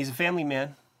 Phil Sheldon, he's a family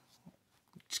man.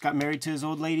 Just got married to his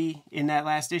old lady in that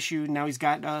last issue. Now he's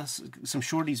got some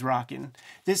shorties rocking.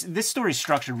 This story's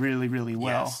structured really, really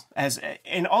well. Yes.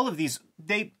 And all of these,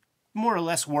 they more or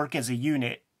less work as a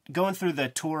unit. Going through the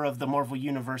tour of the Marvel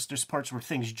Universe, there's parts where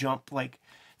things jump like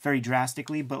very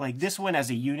drastically, but like this one as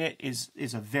a unit is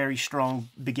a very strong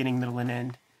beginning, middle, and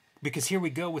end. Because here we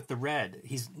go with the red.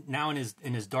 He's now in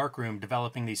his dark room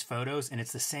developing these photos, and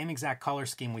it's the same exact color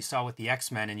scheme we saw with the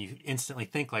X-Men, and you instantly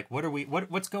think like,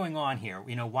 what's going on here?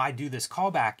 Why do this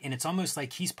callback? And it's almost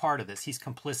like he's part of this. He's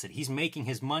complicit. He's making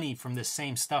his money from this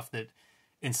same stuff that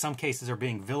in some cases are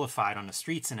being vilified on the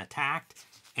streets and attacked,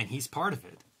 and he's part of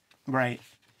it. Right.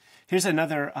 Here's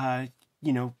another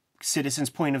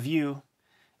citizen's point of view,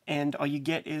 and all you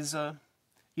get is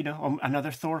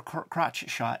another Thor crotch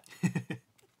shot.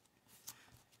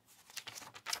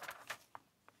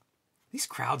 These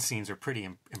crowd scenes are pretty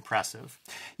impressive.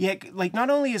 Yeah, like not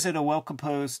only is it a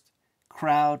well-composed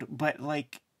crowd, but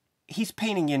like he's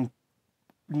painting in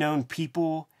known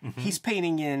people. Mm-hmm. He's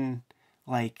painting in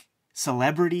like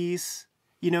celebrities.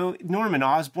 Norman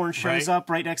Osborn shows up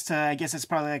right next to, I guess it's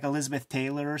probably like Elizabeth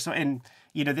Taylor or so. And,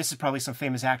 this is probably some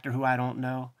famous actor who I don't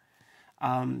know.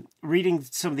 Reading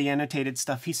some of the annotated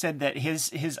stuff, he said that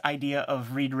his idea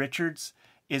of Reed Richards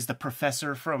is the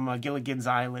professor from Gilligan's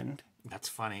Island. That's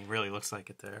funny. Really looks like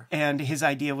it there. And his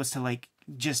idea was to like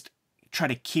just try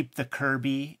to keep the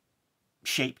Kirby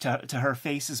shape to her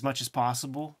face as much as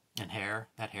possible. And hair.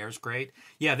 That hair's great.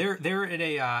 Yeah, they're at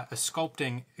a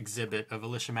sculpting exhibit of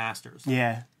Alicia Masters.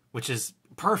 Yeah. Which is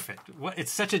perfect.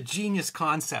 It's such a genius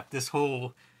concept. This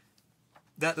whole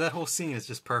that whole scene is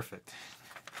just perfect.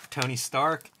 Tony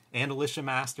Stark and Alicia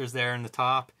Masters there in the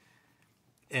top.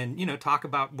 And, talk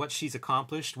about what she's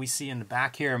accomplished. We see in the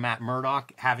back here Matt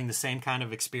Murdock having the same kind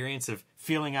of experience of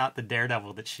feeling out the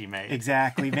Daredevil that she made.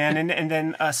 Exactly, man. and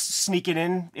then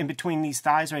sneaking in between these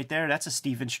thighs right there, that's a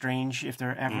Stephen Strange, if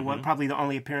there ever was. Probably the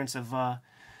only appearance of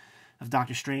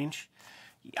Doctor Strange.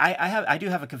 I do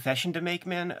have a confession to make,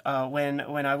 man.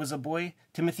 When I was a boy,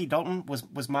 Timothy Dalton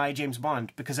was my James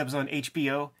Bond, because I was on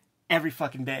HBO every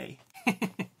fucking day.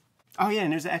 Oh, yeah,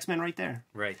 and there's the X-Men right there.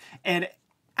 Right. And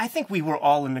I think we were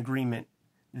all in agreement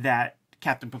that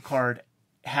Captain Picard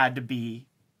had to be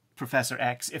Professor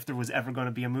X if there was ever going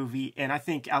to be a movie. And I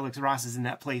think Alex Ross is in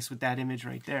that place with that image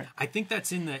right there. I think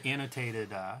that's in the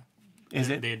annotated is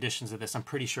it? The editions of this. I'm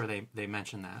pretty sure they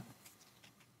mentioned that.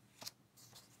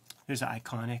 There's an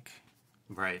iconic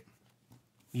right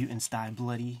mutant style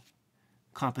bloody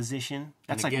composition.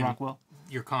 That's again, like Rockwell.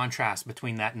 Your contrast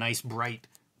between that nice bright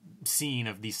scene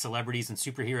of these celebrities and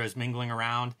superheroes mingling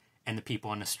around, and the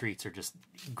people on the streets are just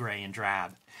gray and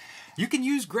drab. You can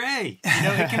use gray.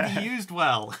 It can be used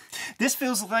well. This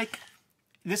feels like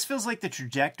the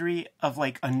trajectory of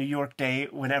like a New York day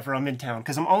whenever I'm in town,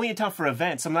 because I'm only in town for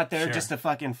events. I'm not there just to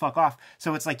fucking fuck off.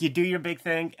 So it's like you do your big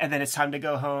thing, and then it's time to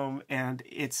go home, and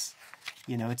it's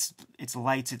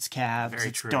lights, it's cabs,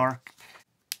 it's dark.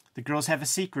 The girls have a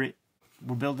secret.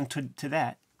 We're building to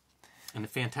that. And the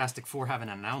Fantastic Four have an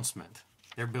announcement.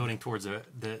 They're building towards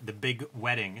the big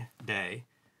wedding day,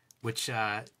 which,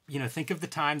 think of the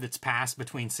time that's passed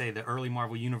between, say, the early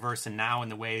Marvel Universe and now,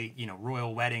 and the way,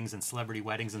 royal weddings and celebrity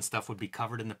weddings and stuff would be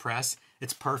covered in the press.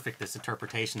 It's perfect, this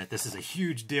interpretation, that this is a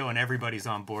huge deal and everybody's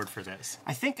on board for this.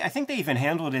 I think they even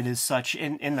handled it as such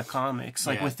in the comics,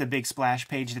 like with the big splash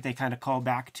page that they kind of call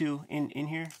back to in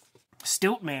here.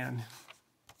 Stiltman.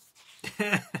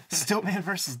 Stiltman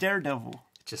versus Daredevil.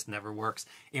 Just never works.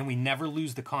 And we never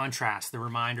lose the contrast, the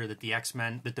reminder that the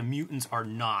X-Men, that the mutants are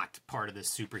not part of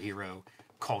this superhero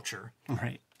culture.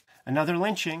 Right. Another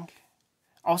lynching.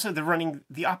 Also, they're running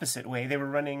the opposite way. They were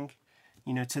running,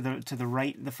 to the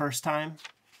right the first time.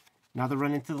 Now they're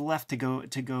running to the left to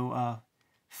go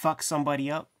fuck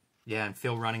somebody up. Yeah, and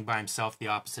Phil running by himself the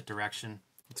opposite direction.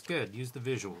 It's good. Use the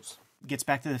visuals. Gets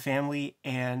back to the family,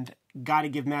 and gotta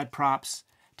give mad props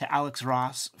to Alex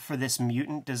Ross for this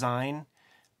mutant design.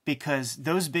 Because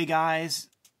those big eyes,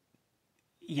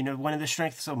 one of the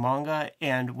strengths of manga,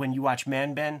 and when you watch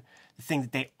Man Ben, the thing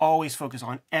that they always focus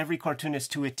on, every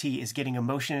cartoonist to a T, is getting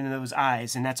emotion in those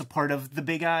eyes, and that's a part of the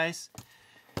big eyes.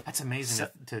 That's amazing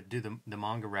to do the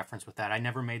manga reference with that. I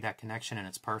never made that connection, and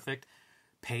it's perfect.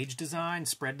 Page design,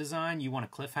 spread design, you want a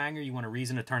cliffhanger, you want a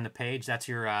reason to turn the page, that's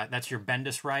your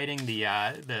Bendis writing,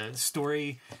 the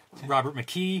story, Robert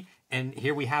McKee, and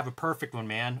here we have a perfect one,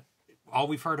 man. All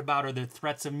we've heard about are the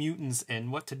threats of mutants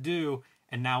and what to do,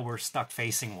 and now we're stuck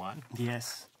facing one.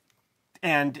 Yes.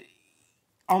 And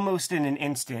almost in an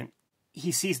instant,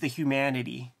 he sees the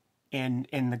humanity in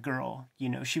the girl.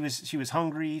 She was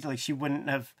hungry, like she wouldn't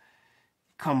have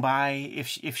come by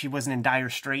if she wasn't in dire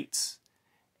straits.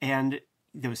 And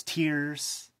there was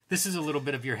tears. This is a little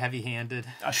bit of your heavy-handed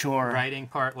writing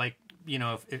part. Like,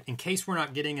 if, in case we're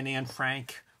not getting an Anne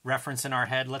Frank reference in our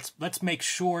head, let's make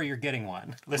sure you're getting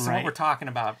one. Listen to what we're talking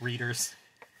about, readers.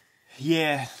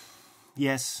 Yeah.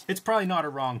 Yes. It's probably not a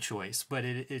wrong choice, but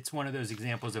it's one of those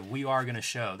examples of we are going to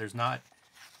show. There's not...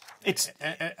 It's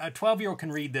a 12-year-old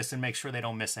can read this and make sure they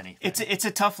don't miss anything. It's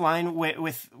a tough line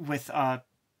with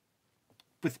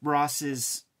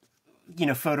Ross's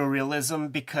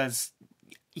photorealism, because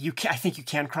I think you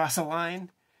can cross a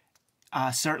line.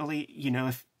 Certainly,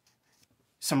 if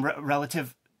some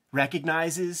relative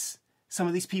recognizes some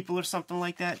of these people or something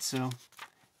like that. So,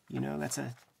 that's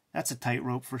a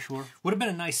tightrope for sure. Would have been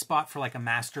a nice spot for like a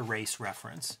Master Race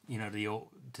reference,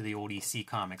 to the old EC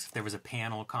comics. If there was a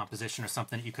panel composition or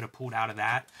something that you could have pulled out of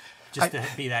that, just to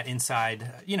be that inside,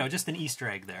 just an Easter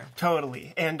egg there.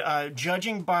 Totally. And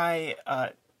judging by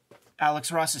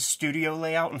Alex Ross's studio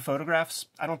layout and photographs,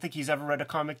 I don't think he's ever read a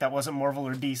comic that wasn't Marvel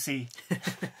or DC.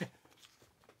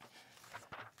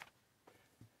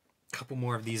 Couple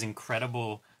more of these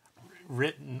incredible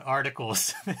written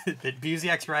articles that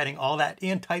Busiek's writing, all that,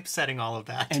 and typesetting all of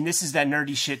that. And this is that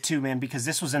nerdy shit too, man, because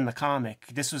this was in the comic.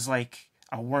 This was like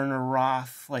a Werner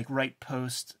Roth, like right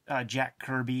post Jack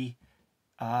Kirby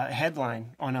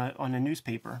headline on a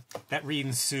newspaper. That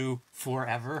reads Sue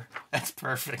forever. That's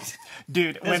perfect.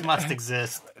 Dude, this must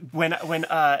exist. When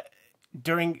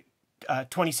during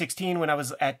 2016, when I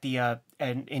was at the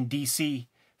in DC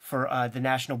for the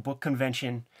National Book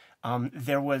Convention,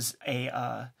 there was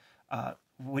a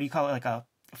what do you call it, like a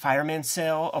fireman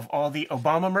sale of all the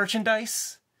Obama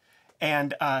merchandise,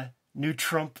 and new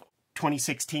Trump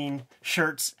 2016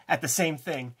 shirts at the same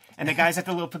thing. And the guys at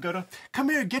the little pagoda, come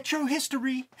here, get your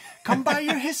history. Come buy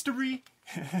your history.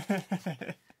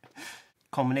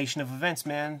 Culmination of events,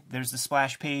 man. There's the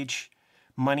splash page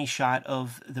money shot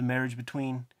of the marriage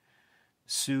between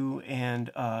Sue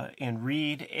and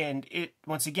Reed. And it,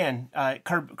 once again,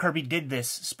 Kirby did this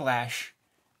splash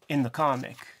in the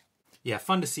comic. Yeah,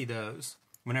 fun to see those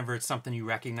whenever it's something you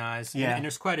recognize. Yeah. And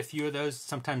there's quite a few of those.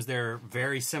 Sometimes they're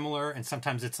very similar, and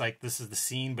sometimes it's like this is the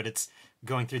scene, but it's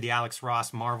going through the Alex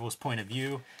Ross Marvel's point of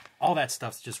view. All that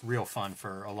stuff's just real fun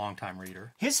for a longtime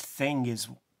reader. His thing is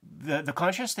the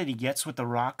contrast that he gets with the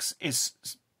rocks is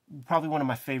probably one of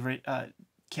my favorite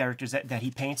characters that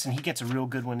he paints, and he gets a real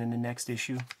good one in the next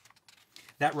issue.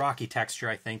 That rocky texture,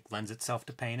 I think, lends itself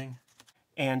to painting.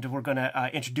 And we're going to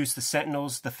introduce the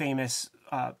Sentinels, the famous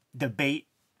debate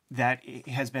that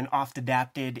has been oft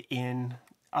adapted in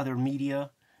other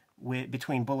media,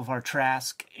 between Boulevard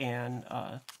Trask and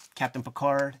Captain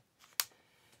Picard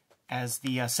as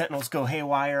the Sentinels go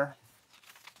haywire.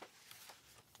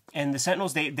 And the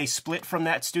Sentinels, they split from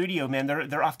that studio, man.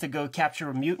 They're off to go capture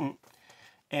a mutant.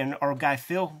 And our guy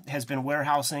Phil has been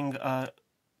warehousing a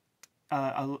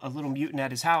little mutant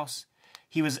at his house.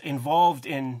 He was involved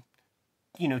in,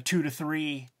 2 to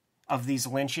 3 of these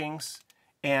lynchings.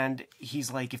 And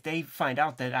he's like, if they find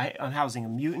out that I'm housing a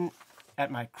mutant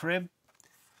at my crib,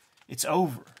 it's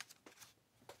over.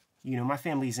 My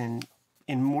family's in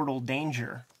mortal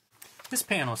danger. This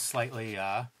panel is slightly,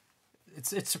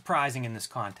 it's surprising in this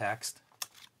context.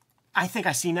 I think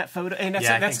I've seen that photo. And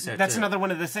I think so, that's too. another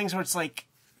one of the things where it's like,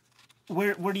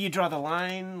 where do you draw the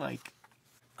line? Like,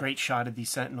 great shot of these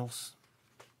Sentinels.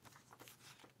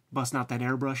 Busting out that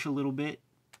airbrush a little bit.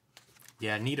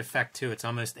 Yeah, neat effect, too. It's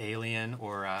almost alien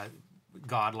or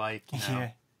godlike.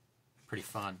 Yeah. Pretty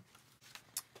fun.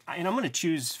 And I'm going to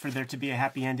choose for there to be a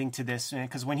happy ending to this, man,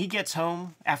 because when he gets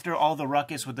home, after all the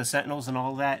ruckus with the Sentinels and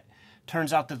all that,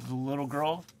 turns out that the little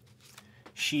girl,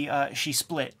 she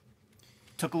split.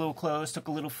 Took a little clothes, took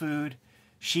a little food.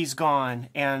 She's gone,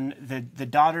 and the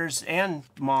daughters and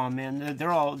mom, man,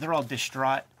 they're all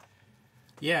distraught.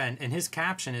 Yeah, and his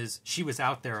caption is, she was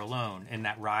out there alone in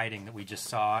that riding that we just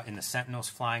saw, and the Sentinels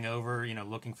flying over,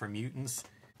 looking for mutants.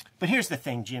 But here's the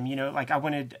thing, Jim, I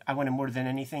wanted more than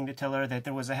anything to tell her that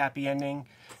there was a happy ending.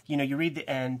 You read the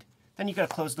end, then you got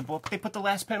to close the book. They put the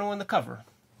last panel on the cover.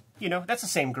 That's the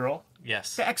same girl.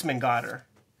 Yes. The X-Men got her.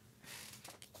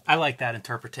 I like that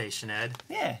interpretation, Ed.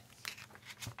 Yeah.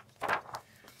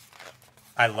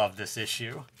 I love this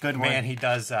issue. Good one. Man, he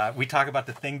does. We talk about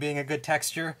the Thing being a good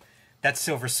texture. That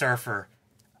Silver Surfer.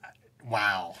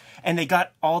 Wow. And they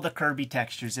got all the Kirby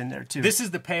textures in there, too. This is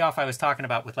the payoff I was talking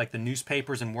about with the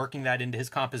newspapers and working that into his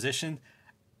composition.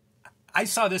 I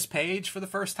saw this page for the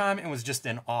first time and was just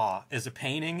in awe. As a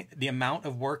painting, the amount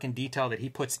of work and detail that he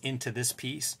puts into this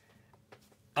piece,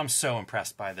 I'm so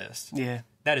impressed by this. Yeah.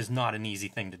 That is not an easy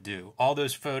thing to do. All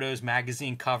those photos,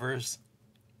 magazine covers,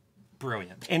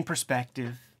 brilliant. In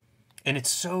perspective. And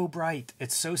it's so bright.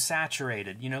 It's so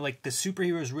saturated. The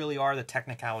superheroes really are the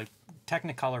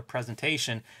Technicolor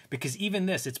presentation, because even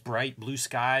this, it's bright blue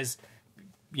skies,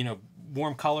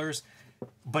 warm colors,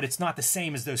 but it's not the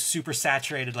same as those super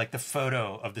saturated, the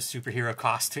photo of the superhero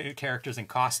costume characters in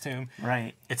costume.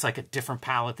 Right. It's like a different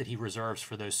palette that he reserves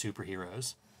for those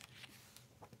superheroes.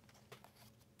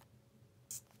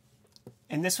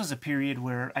 And this was a period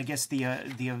where I guess the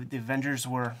Avengers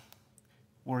were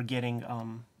getting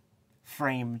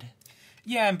framed.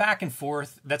 Yeah, and back and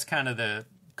forth. That's kind of the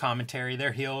commentary.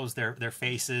 Their heels, their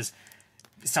faces.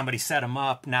 Somebody set them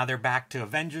up. Now they're back to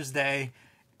Avengers Day.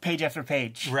 Page after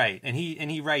page. Right, and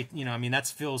he writes.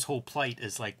 That's Phil's whole plight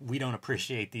is we don't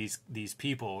appreciate these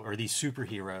people or these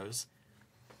superheroes.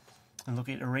 And look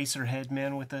at Eraserhead,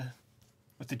 man, with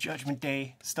the Judgment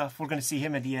Day stuff. We're going to see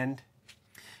him at the end.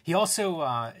 He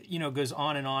also, goes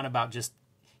on and on about just,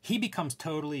 he becomes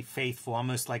totally faithful,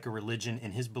 almost like a religion,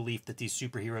 in his belief that these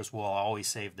superheroes will always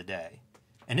save the day.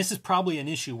 And this is probably an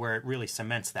issue where it really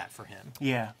cements that for him.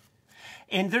 Yeah.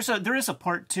 And there is a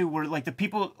part, too, where, the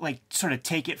people, sort of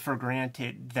take it for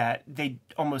granted that they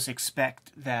almost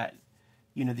expect that,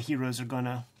 the heroes are going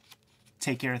to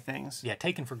take care of things. Yeah,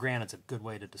 taken for granted is a good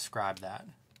way to describe that.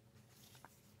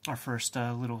 Our first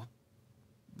little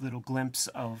glimpse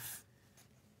of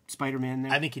Spider-Man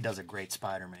there. I think he does a great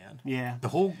Spider-Man. Yeah. The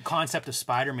whole concept of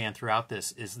Spider-Man throughout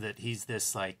this is that he's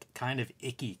this kind of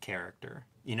icky character.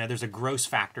 There's a gross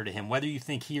factor to him. Whether you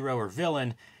think hero or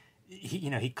villain,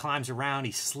 he climbs around,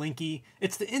 he's slinky.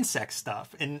 It's the insect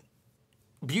stuff. And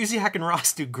Busiek and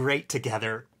Ross do great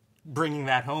together bringing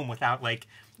that home without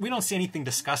we don't see anything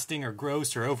disgusting or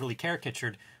gross or overly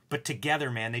caricatured, but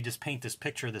together, man, they just paint this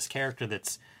picture of this character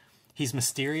he's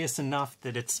mysterious enough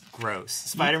that it's gross.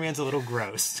 Spider-Man's a little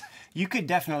gross. You could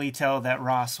definitely tell that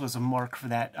Ross was a mark for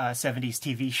that 70s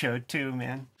TV show, too,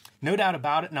 man. No doubt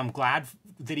about it, and I'm glad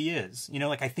that he is.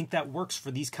 I think that works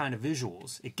for these kind of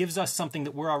visuals. It gives us something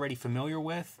that we're already familiar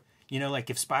with.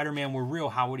 If Spider-Man were real,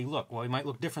 how would he look? Well, he might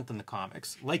look different than the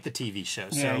comics, like the TV show.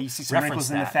 Yeah, so you see some wrinkles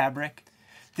in the fabric.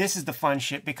 This is the fun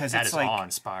shit because that it's is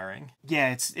awe-inspiring.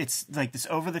 Yeah, it's this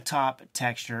over-the-top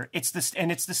texture. It's the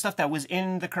stuff that was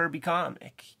in the Kirby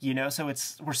comic, So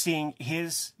we're seeing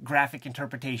his graphic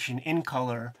interpretation in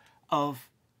color of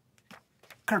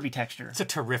Kirby texture. It's a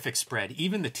terrific spread.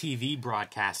 Even the TV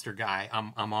broadcaster guy,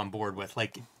 I'm on board with.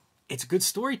 It's good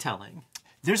storytelling.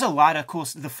 There's a lot of cool.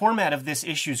 The format of this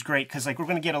issue is great because we're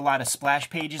going to get a lot of splash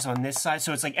pages on this side,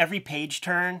 so it's every page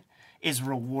turn is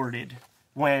rewarded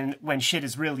when shit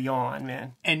is really on,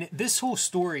 man. And this whole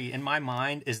story, in my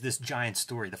mind, is this giant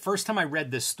story. The first time I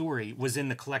read this story was in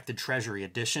the Collected Treasury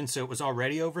edition, so it was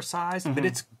already oversized, but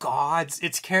it's gods,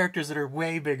 it's characters that are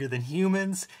way bigger than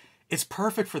humans. It's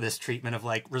perfect for this treatment of,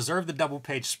 like, reserve the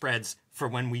double-page spreads for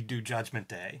when we do Judgment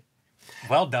Day.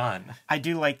 Well done. I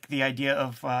do like the idea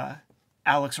of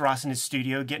Alex Ross in his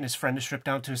studio getting his friend to strip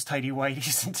down to his tighty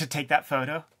whities to take that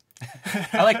photo.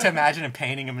 I like to imagine him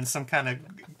painting him in some kind of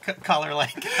color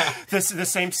like... The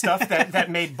same stuff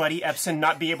that made Buddy Epson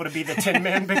not be able to be the Tin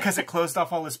Man because it closed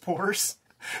off all his pores.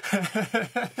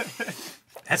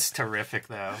 That's terrific,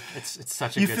 though. It's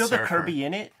such a you good feel surfer. the Kirby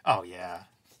in it? Oh, yeah.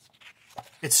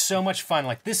 It's so much fun.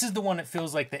 Like, this is the one that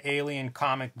feels like the Alien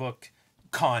comic book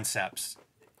concepts.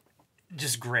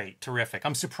 Just great. Terrific.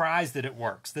 I'm surprised that it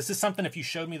works. This is something, if you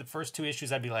showed me the first 2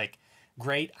 issues, I'd be like,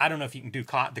 great. I don't know if you can do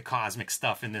the cosmic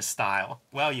stuff in this style.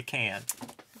 Well, you can.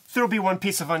 There'll be one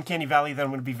piece of Uncanny Valley that I'm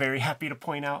going to be very happy to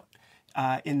point out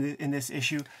in this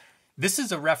issue. This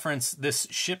is a reference, this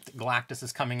ship that Galactus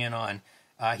is coming in on,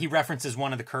 he references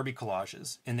one of the Kirby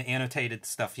collages in the annotated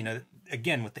stuff. You know,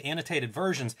 again, with the annotated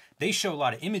versions, they show a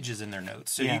lot of images in their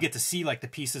notes. So you get to see, like, the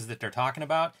pieces that they're talking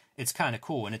about. It's kind of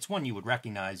cool. And it's one you would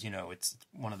recognize, you know, it's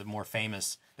one of the more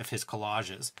famous of his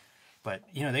collages. But,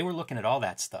 you know, they were looking at all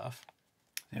that stuff.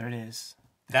 There it is.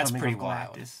 That's pretty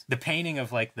wild. The painting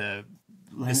of, like, the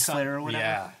lens flare or whatever.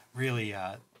 Yeah, really,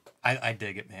 I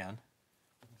dig it, man.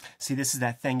 See, this is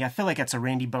that thing. I feel like it's a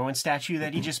Randy Bowen statue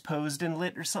that he just posed and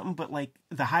lit or something, but, like,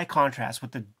 the high contrast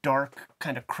with the dark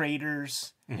kind of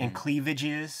craters and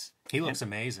cleavages. He looks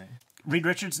amazing. Reed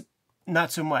Richards,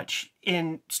 not so much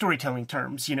in storytelling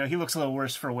terms. You know, he looks a little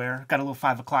worse for wear. Got a little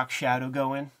 5 o'clock shadow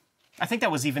going. I think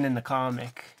that was even in the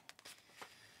comic.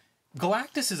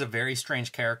 Galactus is a very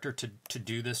strange character to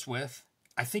do this with.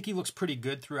 I think he looks pretty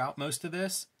good throughout most of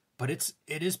this, but it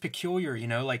is peculiar, you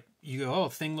know, like you go, oh,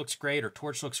 Thing looks great or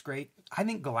Torch looks great. I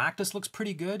think Galactus looks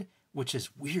pretty good, which is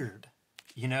weird,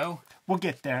 you know? We'll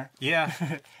get there.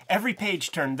 Yeah. Every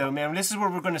page turn, though, man. This is where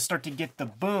we're going to start to get the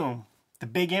boom, the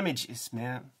big images,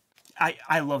 man.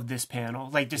 I love this panel,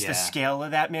 like just the scale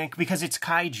of that, man, because it's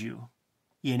kaiju,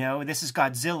 you know? This is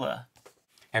Godzilla.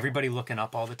 Everybody looking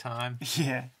up all the time.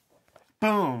 Yeah.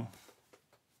 Boom.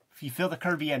 You feel the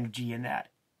Kirby energy in that.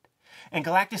 And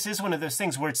Galactus is one of those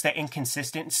things where it's that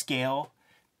inconsistent scale,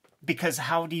 because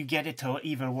how do you get it to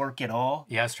even work at all?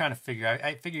 Yeah, I was trying to figure out.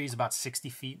 I figure he's about 60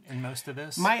 feet in most of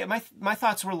this. My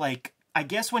thoughts were like, I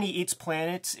guess when he eats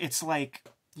planets, it's like,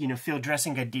 you know, field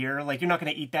dressing a deer. Like, you're not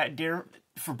going to eat that deer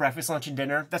for breakfast, lunch, and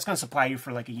dinner. That's going to supply you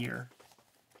for like a year.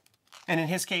 And in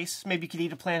his case, maybe you could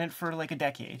eat a planet for like a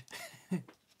decade.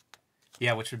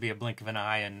 Yeah, which would be a blink of an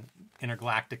eye in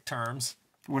intergalactic terms.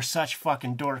 We're such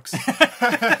fucking dorks.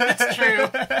 That's true.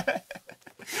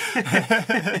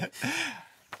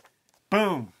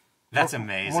 Boom. That's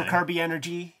amazing. More Kirby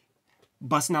energy.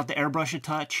 Busting out the airbrush a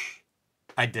touch.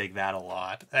 I dig that a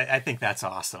lot. I think that's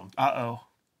awesome. Uh-oh.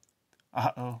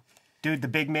 Dude, the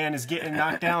big man is getting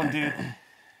knocked down, dude.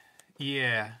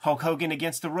 Yeah. Hulk Hogan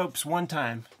against the ropes 1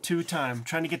 time, 2 time.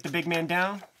 Trying to get the big man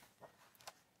down.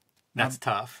 That's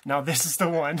tough. Now, this is the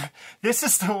one. This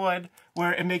is the one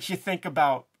where it makes you think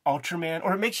about Ultraman,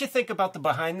 or it makes you think about the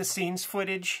behind-the-scenes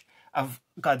footage of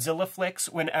Godzilla flicks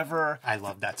whenever... I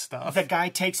love that stuff. The guy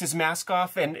takes his mask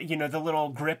off, and, you know, the little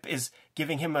grip is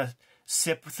giving him a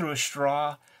sip through a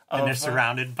straw. And they're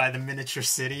surrounded by the miniature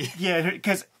city. Yeah,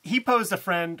 because he posed a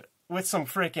friend with some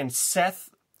freaking Seth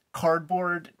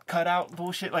cardboard cutout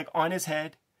bullshit, like, on his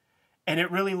head. And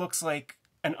it really looks like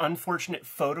an unfortunate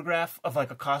photograph of,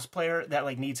 like, a cosplayer that,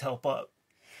 like, needs help up.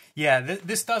 Yeah,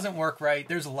 this doesn't work right.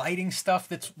 There's lighting stuff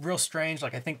that's real strange.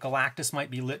 Like, I think Galactus might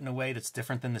be lit in a way that's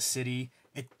different than the city.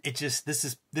 It just, this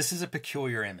is a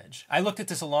peculiar image. I looked at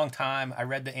this a long time. I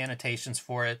read the annotations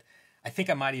for it. I think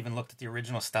I might even looked at the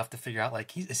original stuff to figure out,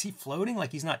 like, is he floating?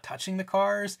 Like, he's not touching the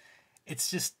cars?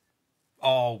 It's just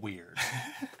all weird.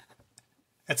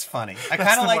 It's funny. I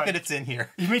kind of like that it's in here.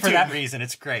 Me for too. that reason.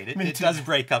 It's great. It does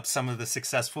break up some of the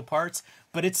successful parts,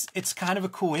 but it's kind of a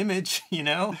cool image, you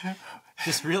know?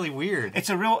 Just really weird.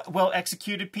 It's a real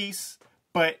well-executed piece,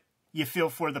 but you feel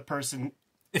for the person.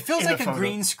 It feels like a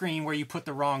green screen where you put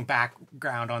the wrong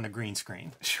background on the green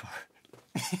screen. Sure.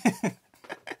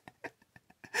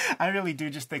 I really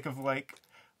do just think of, like,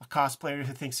 a cosplayer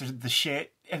who thinks they're the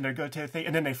shit, and they go to a thing,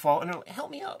 and then they fall, and they're like, help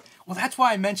me up. Well, that's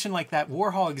why I mentioned, like, that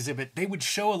Warhol exhibit. They would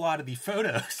show a lot of these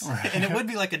photos. Right. And it would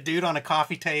be like a dude on a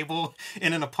coffee table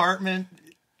in an apartment.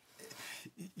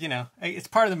 You know, it's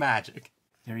part of the magic.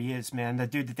 There he is, man. The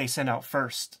dude that they sent out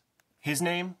first. His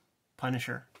name?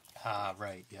 Punisher. Ah,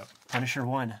 right, yep. Punisher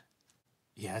 1.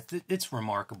 Yeah, it's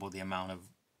remarkable the amount of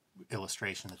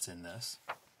illustration that's in this.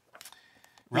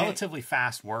 Relatively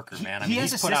fast worker, man. I he mean,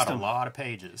 has he's a put out a system. lot of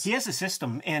pages. He has a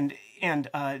system, and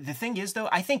the thing is, though,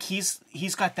 I think he's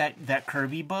got that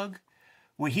Kirby bug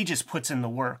where he just puts in the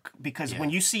work, because when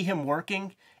you see him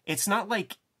working, it's not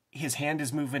like his hand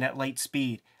is moving at light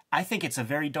speed. I think it's a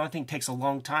very daunting, takes a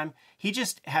long time. He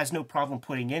just has no problem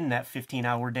putting in that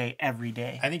 15-hour day every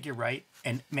day. I think you're right.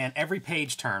 And man, every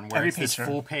page turn where it's this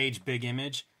full page big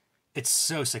image, it's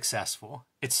so successful.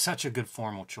 It's such a good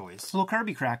formal choice. A little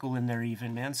Kirby crackle in there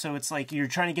even, man. So it's like you're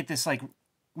trying to get this like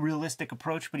realistic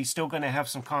approach, but he's still going to have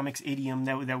some comics idiom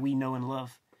that we know and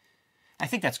love. I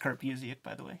think that's Kurt Busiek,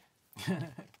 by the way.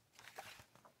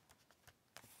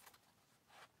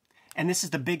 And this is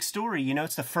the big story, you know.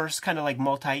 It's the first kind of like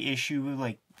multi-issue,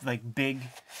 like big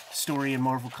story in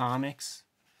Marvel Comics.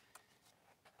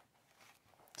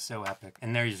 So epic.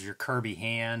 And there's your Kirby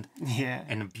hand. Yeah.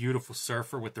 And a beautiful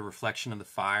surfer with the reflection of the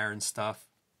fire and stuff.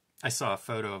 I saw a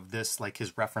photo of this, like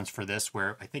his reference for this,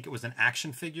 where I think it was an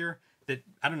action figure that,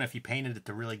 I don't know if he painted it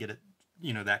to really get it,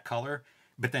 you know, that color,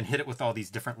 but then hit it with all these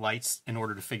different lights in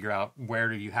order to figure out where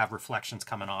do you have reflections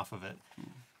coming off of it.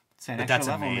 But that's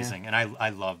level, amazing. Man. And I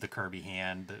love the Kirby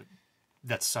hand.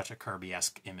 That's such a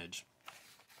Kirby-esque image.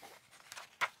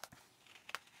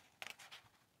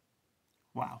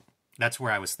 Wow. That's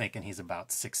where I was thinking he's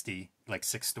about 60, like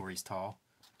 6 stories tall.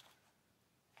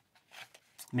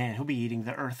 Man, he'll be eating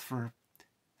the earth for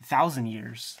 1,000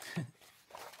 years.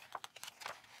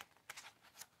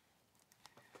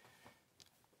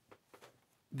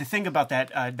 The thing about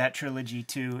that trilogy,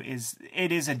 too, is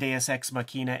it is a Deus Ex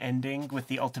Machina ending with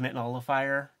the ultimate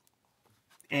nullifier.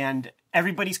 And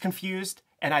everybody's confused,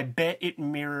 and I bet it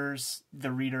mirrors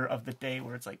the reader of the day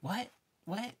where it's like, what?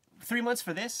 3 months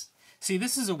for this? See,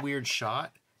 this is a weird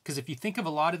shot, because if you think of a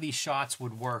lot of these shots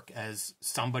would work as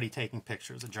somebody taking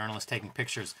pictures, a journalist taking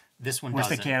pictures, this one doesn't.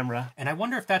 Where's the camera? And I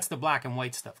wonder if that's the black and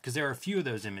white stuff, because there are a few of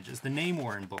those images. The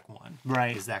Namor in book 1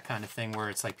 right. is that kind of thing where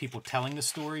it's like people telling the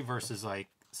story versus like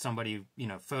somebody, you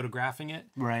know, photographing it.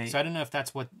 Right. So I don't know if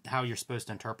that's how you're supposed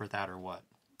to interpret that or what.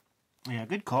 Yeah,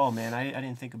 good call, man. I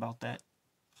didn't think about that.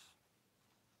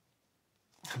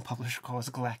 Publisher calls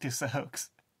Galactus a hoax.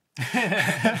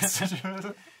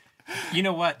 You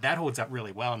know what? That holds up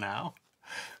really well now.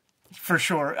 For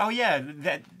sure. Oh, yeah.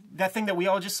 That thing that we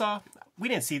all just saw, we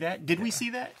didn't see that. Did we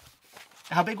see that?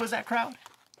 How big was that crowd?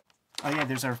 Oh, yeah,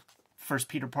 there's our first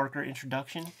Peter Parker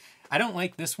introduction. I don't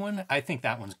like this one. I think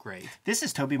that one's great. This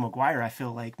is Tobey Maguire, I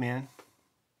feel like, man.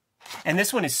 And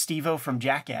this one is Steve-O from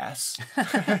Jackass.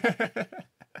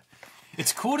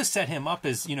 It's cool to set him up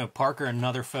as, you know, Parker,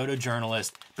 another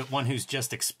photojournalist, but one who's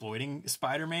just exploiting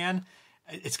Spider-Man.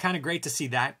 It's kind of great to see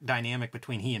that dynamic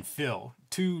between he and Phil.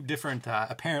 Two different,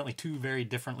 apparently two very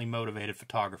differently motivated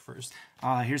photographers.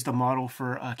 Here's the model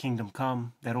for Kingdom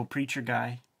Come, that old preacher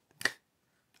guy.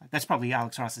 That's probably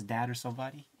Alex Ross's dad or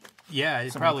somebody. Yeah,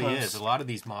 it probably is. A lot of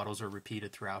these models are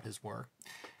repeated throughout his work.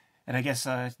 And I guess,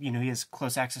 you know, he has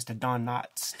close access to Don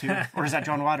Knotts, too. Or is that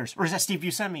John Waters? Or is that Steve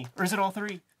Buscemi? Or is it all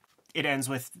three? It ends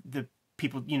with the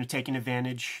people, you know, taking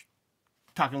advantage,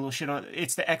 talking a little shit on...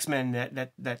 It's the X-Men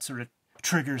that sort of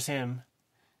triggers him,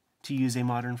 to use a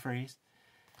modern phrase.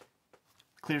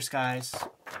 Clear skies.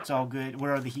 It's all good.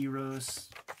 Where are the heroes?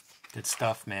 Good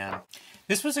stuff, man.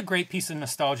 This was a great piece of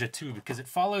nostalgia, too, because it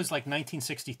follows, like,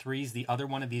 1963's, the other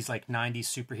one of these, like, 90s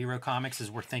superhero comics, as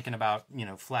we're thinking about, you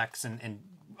know, flex and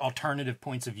alternative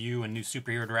points of view and new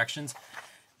superhero directions.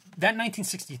 That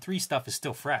 1963 stuff is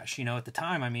still fresh. You know, at the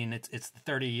time, I mean, it's the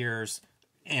 30 years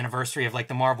anniversary of, like,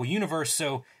 the Marvel Universe,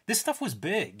 so this stuff was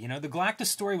big. You know, the Galactus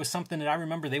story was something that I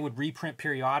remember they would reprint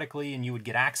periodically and you would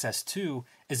get access to.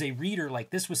 As a reader, like,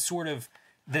 this was sort of...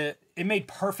 It made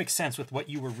perfect sense with what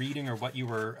you were reading or what you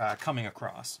were coming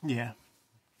across. Yeah.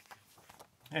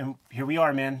 And here we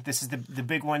are, man. This is the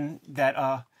big one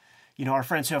that, you know, our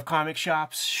friends who have comic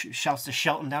shops, shouts to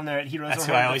Shelton down there at Heroes. That's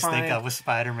who I always think of with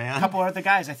Spider-Man. A couple other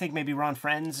guys. I think maybe Ron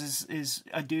Friends is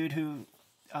a dude who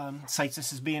cites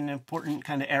this as being an important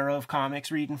kind of era of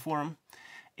comics reading for him.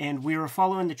 And we were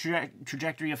following the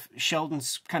trajectory of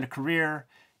Sheldon's kind of career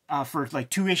for like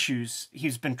 2 issues.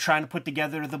 He's been trying to put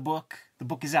together the book. The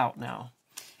book is out now.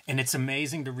 And it's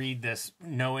amazing to read this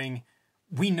knowing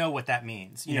we know what that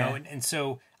means, you know? And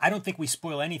so I don't think we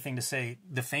spoil anything to say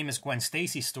the famous Gwen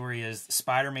Stacy story is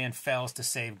Spider-Man fails to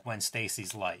save Gwen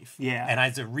Stacy's life. Yeah. And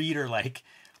as a reader, like,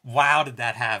 wow, did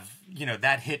that have, you know,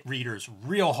 that hit readers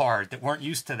real hard that weren't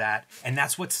used to that. And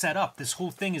that's what's set up. This whole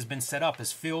thing has been set up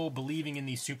as Phil believing in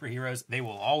these superheroes. They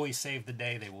will always save the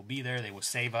day. They will be there. They will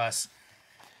save us.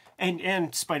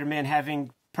 And Spider-Man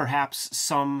having perhaps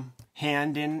some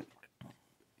hand in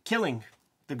killing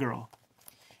the girl.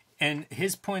 And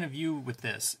his point of view with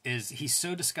this is he's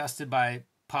so disgusted by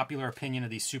popular opinion of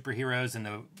these superheroes and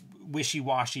the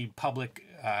wishy-washy public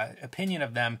opinion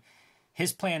of them.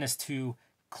 His plan is to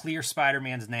clear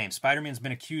Spider-Man's name. Spider-Man's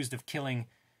been accused of killing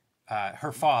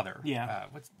her father. Yeah.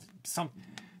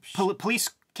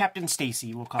 Police Captain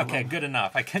Stacy, we'll call him. Okay, good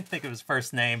enough. I couldn't think of his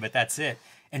first name, but that's it.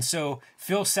 And so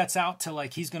Phil sets out to,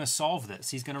 like, he's going to solve this.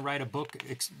 He's going to write a book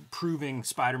proving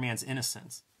Spider-Man's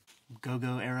innocence.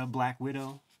 Go-Go era Black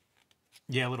Widow.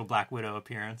 Yeah, a little Black Widow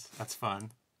appearance. That's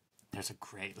fun. There's a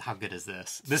great... How good is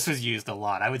this? This was used a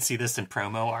lot. I would see this in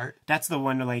promo art. That's the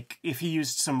one, like, if he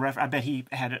used some I bet he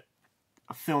had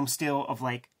a film still of,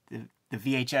 like, the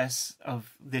VHS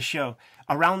of this show.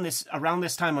 Around this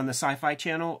time on the Sci-Fi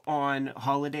Channel, on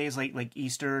holidays like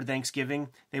Easter, Thanksgiving,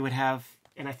 they would have,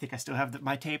 and I think I still have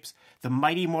my tapes, the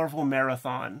Mighty Marvel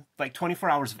Marathon, like 24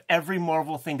 hours of every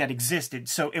Marvel thing that existed.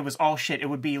 So it was all shit. It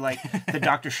would be like the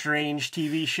Doctor Strange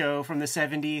TV show from the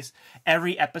 70s,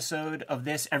 every episode of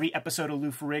this, every episode of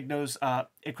Lou Ferrigno's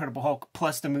Incredible Hulk,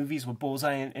 plus the movies with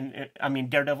Bullseye and I mean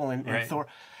Daredevil and right. Thor.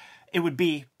 It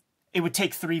would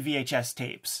take 3 VHS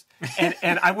tapes,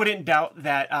 and I wouldn't doubt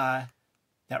that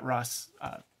that Ross,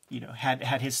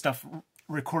 had his stuff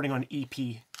recording on EP.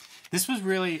 This was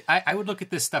really, I would look at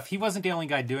this stuff. He wasn't the only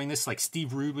guy doing this. Like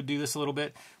Steve Rude would do this a little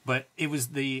bit, but it was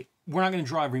we're not going to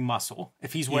draw every muscle.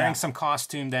 If he's wearing some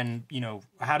costume, then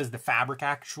how does the fabric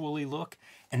actually look?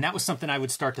 And that was something I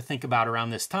would start to think about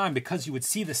around this time, because you would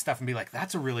see this stuff and be like,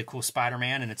 that's a really cool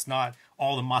Spider-Man, and it's not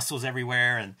all the muscles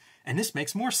everywhere, and this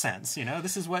makes more sense.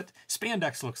 This is what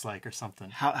spandex looks like or something.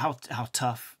 How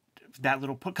tough that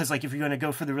little because like if you're going to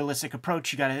go for the realistic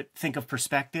approach, you got to think of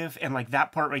perspective, and like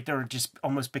that part right there just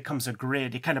almost becomes a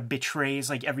grid. It kind of betrays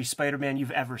like every Spider-Man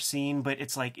you've ever seen, but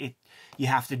it's like you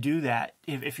have to do that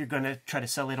if you're going to try to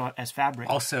sell it on as fabric.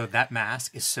 Also, that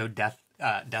mask is so Death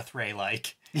Ray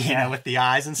like, with the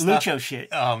eyes and stuff. Lucho shit.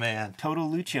 Oh man, total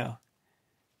Lucho.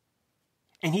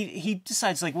 And he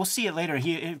decides, like, we'll see it later.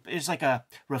 It's like a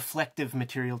reflective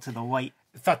material to the white.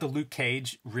 I thought the Luke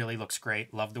Cage really looks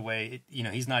great. Love the way,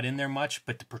 he's not in there much,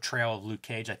 but the portrayal of Luke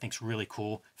Cage I think is really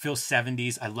cool. Feels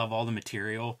 70s. I love all the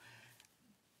material.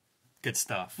 Good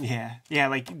stuff. Yeah,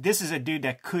 like, this is a dude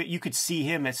that you could see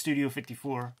him at Studio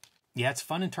 54. Yeah, it's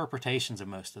fun interpretations of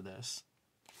most of this.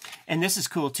 And this is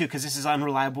cool, too, because this is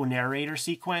unreliable narrator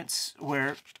sequence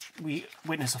where we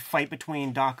witness a fight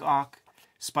between Doc Ock,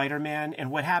 Spider-Man, and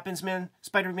what happens, man?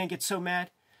 Spider-Man gets so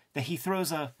mad that he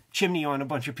throws a chimney on a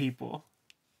bunch of people.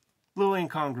 A little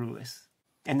incongruous.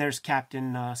 And there's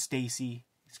Captain Stacy.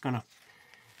 He's gonna...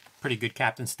 Pretty good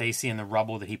Captain Stacy. In the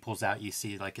rubble that he pulls out, you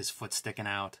see like his foot sticking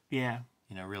out. Yeah.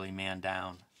 Really man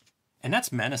down. And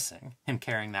that's menacing, him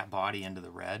carrying that body into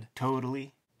the red.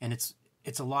 Totally. And it's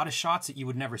a lot of shots that you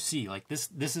would never see. Like this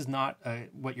is not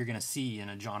what you're going to see in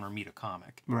a John Romita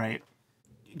comic. Right.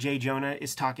 J. Jonah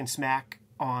is talking smack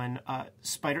on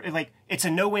it's a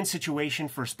no-win situation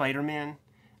for Spider-Man.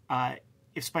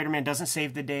 If Spider-Man doesn't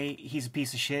save the day, he's a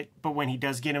piece of shit. But when he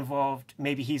does get involved,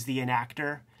 maybe he's the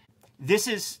enactor. This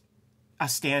is a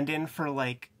stand-in for,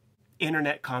 like,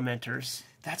 internet commenters.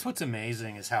 That's what's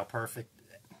amazing is how perfect...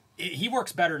 He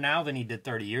works better now than he did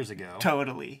 30 years ago.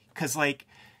 Totally. Because, like,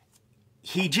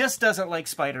 he just doesn't like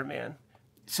Spider-Man.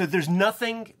 So there's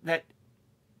nothing that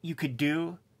you could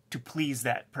do to please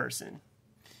that person.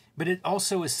 But it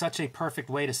also is such a perfect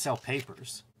way to sell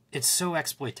papers. It's so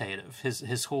exploitative,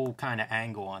 his whole kind of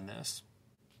angle on this.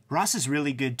 Ross is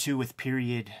really good, too, with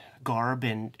period garb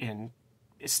and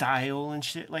style and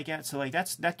shit like that. So, like,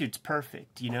 that dude's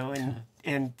perfect,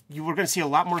 And you were going to see a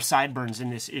lot more sideburns in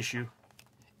this issue.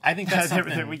 I think that's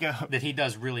something there we go. That he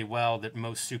does really well that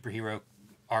most superhero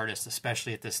artists,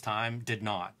 especially at this time, did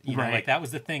not. Right. Like, that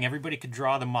was the thing. Everybody could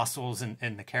draw the muscles and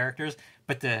the characters,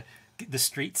 but the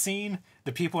street scene,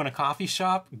 the people in a coffee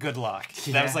shop, good luck.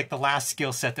 Yeah. That was like the last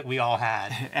skill set that we all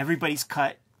had. Everybody's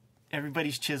cut.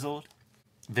 Everybody's chiseled.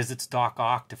 Visits Doc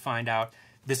Ock to find out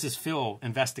this is Phil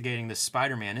investigating this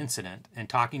Spider-Man incident and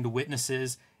talking to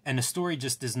witnesses, and the story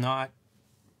just does not...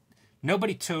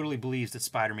 Nobody totally believes that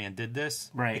Spider-Man did this,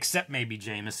 right? Except maybe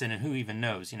Jameson, and who even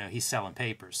knows? He's selling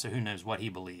papers, so who knows what he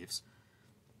believes.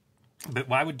 But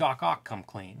why would Doc Ock come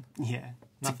clean? Yeah.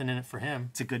 Nothing in it for him.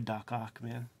 It's a good Doc Ock,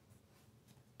 man.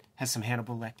 Has some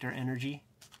Hannibal Lecter energy.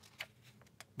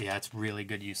 Yeah, it's really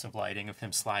good use of lighting of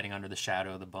him sliding under the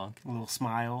shadow of the bunk. A little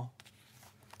smile.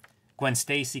 Gwen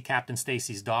Stacy, Captain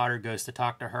Stacy's daughter, goes to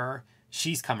talk to her.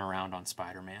 She's come around on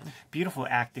Spider-Man. Beautiful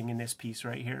acting in this piece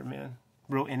right here, man.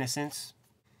 Real innocence.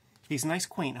 These nice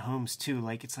quaint homes, too.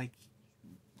 Like, it's like,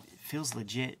 it feels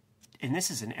legit. And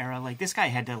this is an era, like, this guy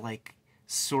had to, like,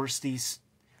 source these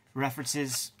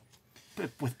references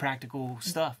with practical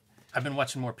stuff. I've been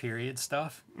watching more period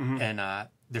stuff, and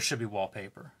there should be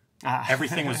wallpaper. Ah.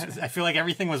 Everything was. I feel like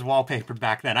everything was wallpapered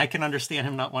back then. I can understand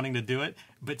him not wanting to do it,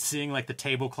 but seeing like the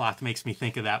tablecloth makes me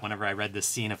think of that whenever I read this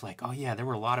scene of like, oh yeah, there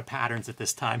were a lot of patterns at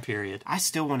this time period. I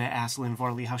still want to ask Lynn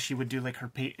Varley how she would do like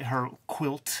her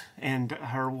quilt and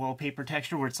her wallpaper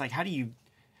texture, where it's like, how do you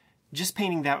just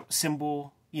painting that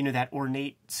symbol, you know, that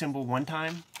ornate symbol one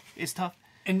time is tough.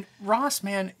 And Ross,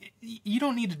 man, you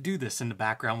don't need to do this in the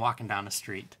background walking down the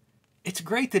street. It's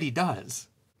great that he does.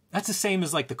 That's the same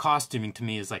as like the costuming to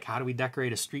me is like, how do we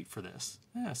decorate a street for this?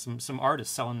 Yeah, some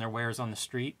artists selling their wares on the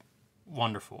street.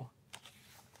 Wonderful.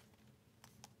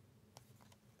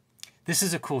 This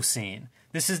is a cool scene.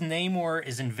 This is Namor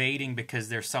is invading because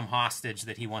there's some hostage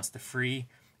that he wants to free.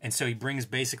 And so he brings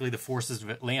basically the forces of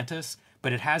Atlantis,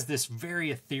 but it has this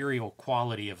very ethereal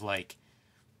quality of like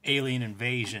alien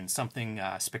invasion, something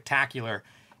spectacular.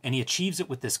 And he achieves it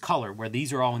with this color where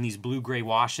these are all in these blue-gray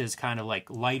washes, kind of like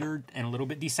lighter and a little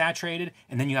bit desaturated.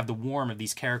 And then you have the warm of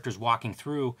these characters walking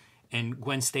through and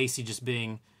Gwen Stacy just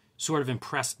being sort of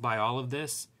impressed by all of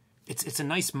this. It's a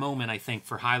nice moment, I think,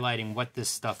 for highlighting what this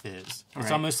stuff is. It's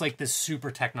almost like this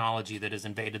super technology that has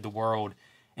invaded the world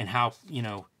and how, you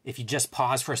know, if you just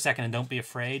pause for a second and don't be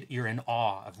afraid, you're in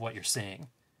awe of what you're seeing.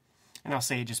 And I'll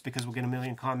say it just because we'll get a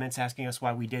million comments asking us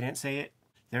why we didn't say it.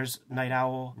 There's Night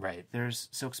Owl, right? There's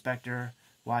Silk Spectre,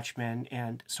 Watchmen,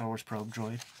 and Star Wars Probe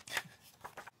Droid.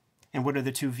 And what are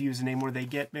the two views of Namor they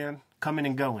get, man? Coming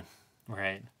and going.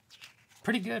 Right.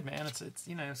 Pretty good, man. It's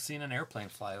you know, seeing an airplane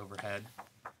fly overhead.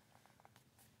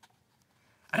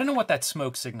 I don't know what that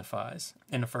smoke signifies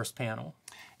in the first panel.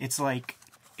 It's like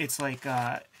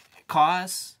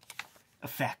cause,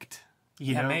 effect.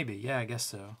 You know? Maybe. Yeah, I guess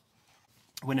so.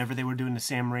 Whenever they were doing the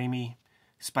Sam Raimi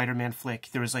Spider-Man flick,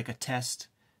 there was like a test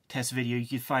video. You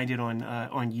could find it on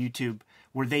YouTube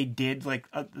where they did like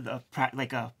a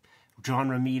John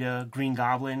Romita Green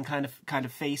Goblin kind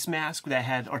of face mask that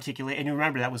had articulate. And you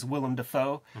remember that was Willem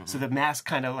Dafoe, so the mask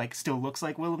kind of like still looks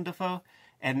like Willem Dafoe,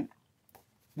 and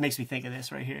makes me think of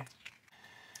this right here.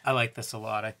 I like this a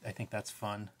lot. I think that's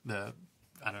fun.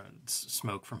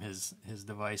 Smoke from his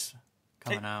device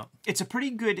coming out. It's a pretty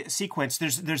good sequence.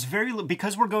 There's very little,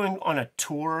 because we're going on a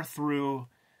tour through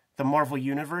the Marvel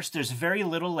Universe, there's very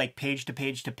little like page to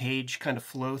page to page kind of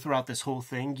flow throughout this whole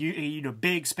thing. You know,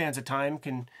 big spans of time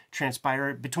can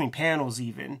transpire between panels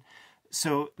even.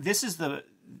 So this is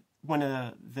one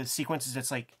of the sequences that's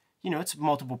like, you know, it's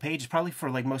multiple pages, probably for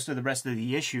like most of the rest of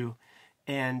the issue.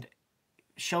 And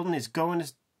Sheldon is going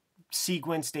to see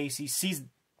Gwen Stacy, sees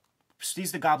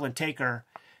the Goblin take her,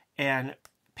 and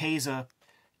pays a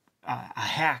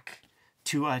hack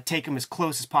to take him as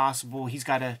close as possible. He's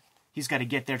got to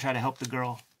get there, try to help the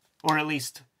girl, or at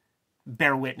least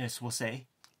bear witness, we'll say.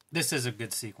 This is a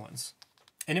good sequence.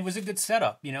 And it was a good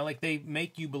setup. You know, like they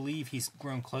make you believe he's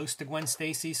grown close to Gwen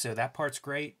Stacy, so that part's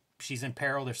great. She's in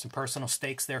peril. There's some personal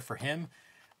stakes there for him.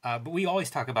 But we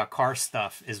always talk about car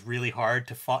stuff is really hard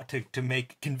to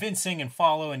make convincing and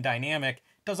follow and dynamic.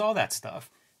 It does all that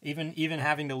stuff. Even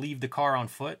having to leave the car on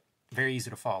foot, very easy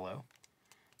to follow.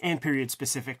 And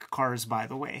period-specific cars, by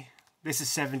the way. This is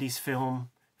 70s film,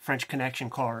 French Connection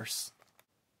cars.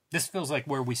 This feels like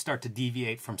where we start to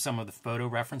deviate from some of the photo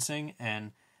referencing,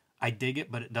 and I dig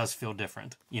it, but it does feel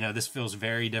different. You know, this feels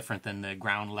very different than the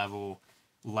ground level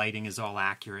lighting is all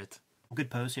accurate. Good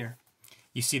pose here.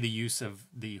 You see the use of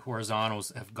the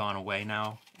horizontals have gone away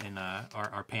now, and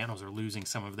our panels are losing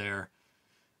some of their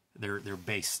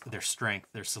base, their strength,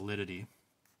 their solidity.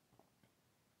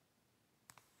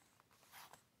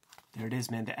 There it is,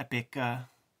 man. The epic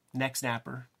neck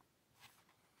snapper.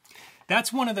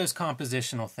 That's one of those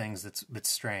compositional things that's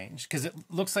strange, because it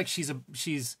looks like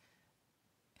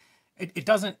it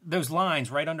doesn't, those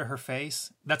lines right under her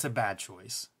face, that's a bad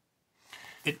choice.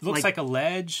 It looks like a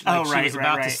ledge. Like she was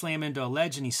about to slam into a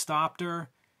ledge and he stopped her.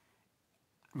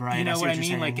 Right. You know what I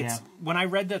mean? Like when I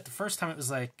read that the first time, it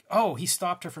was like, oh, he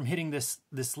stopped her from hitting this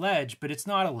ledge, but it's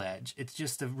not a ledge. It's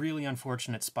just a really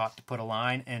unfortunate spot to put a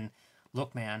line. And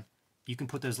look, man, you can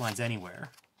put those lines anywhere.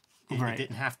 It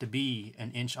didn't have to be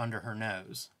an inch under her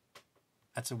nose.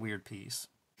 That's a weird piece.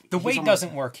 The weight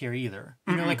doesn't work here either.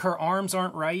 You know, like her arms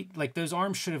aren't right. Like those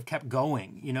arms should have kept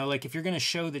going. You know, like if you're going to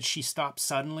show that she stopped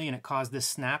suddenly and it caused this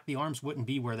snap, the arms wouldn't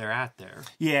be where they're at there.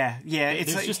 Yeah.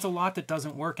 There's just a lot that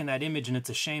doesn't work in that image, and it's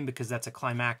a shame because that's a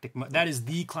climactic. That is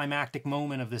the climactic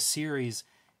moment of this series,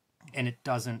 and it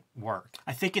doesn't work.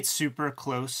 I think it's super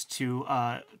close to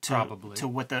probably to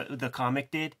what the comic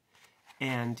did,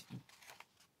 and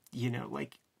you know,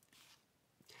 like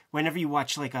whenever you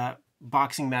watch like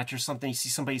boxing match or something, you see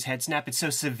somebody's head snap. It's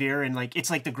so severe and like it's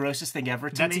like the grossest thing ever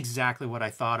to me. That's exactly what I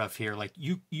thought of here. Like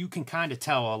you can kind of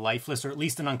tell a lifeless or at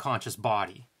least an unconscious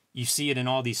body. You see it in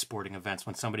all these sporting events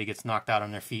when somebody gets knocked out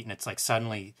on their feet and it's like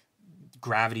suddenly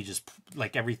gravity just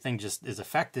like everything just is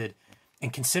affected.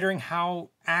 And considering how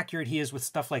accurate he is with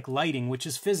stuff like lighting, which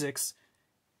is physics,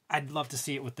 I'd love to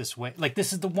see it with this weight. Like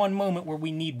this is the one moment where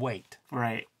we need weight.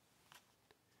 Right.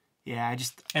 Yeah,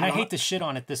 I hate to shit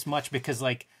on it this much because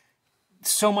like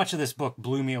so much of this book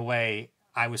blew me away.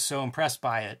 I was so impressed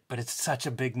by it, but it's such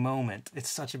a big moment. It's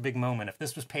such a big moment. If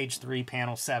this was page 3,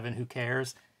 panel 7, who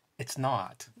cares? It's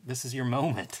not. This is your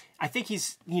moment. I think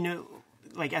he's,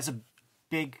 like as a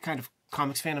big kind of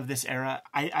comics fan of this era,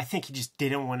 I think he just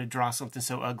didn't want to draw something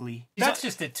so ugly. That's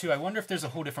just it too. I wonder if there's a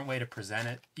whole different way to present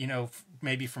it.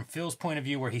 Maybe from Phil's point of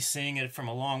view where he's seeing it from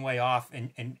a long way off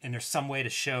and there's some way to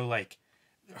show like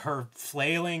her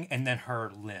flailing and then her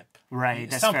limp. Right,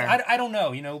 that's fair. I don't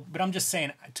know, but I'm just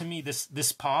saying, to me,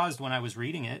 this paused when I was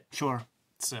reading it. Sure.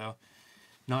 So,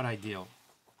 not ideal.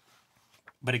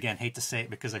 But again, hate to say it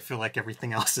because I feel like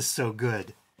everything else is so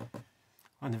good.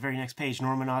 On the very next page,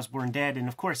 Norman Osborn dead. And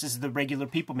of course, this is the regular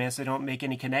people, man, so they don't make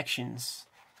any connections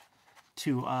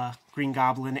to Green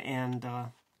Goblin and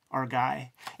our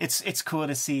guy. It's cool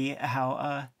to see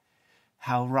how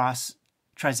Ross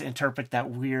tries to interpret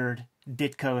that weird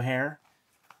Ditko hair.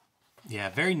 Yeah,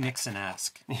 very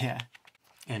Nixon-esque. Yeah.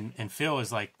 And Phil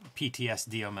is like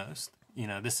PTSD almost.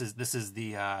 This is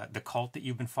the cult that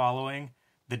you've been following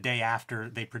the day after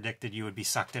they predicted you would be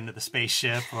sucked into the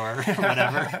spaceship or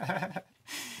whatever.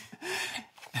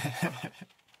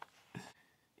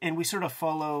 And we sort of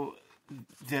follow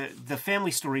the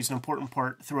family story is an important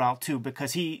part throughout too,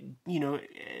 because he,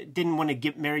 didn't want to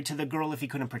get married to the girl if he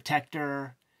couldn't protect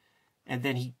her. And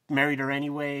then he married her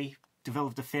anyway,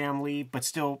 developed a family, but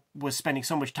still was spending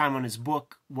so much time on his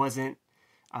book, wasn't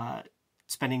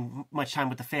spending much time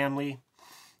with the family.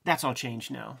 That's all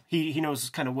changed now. He knows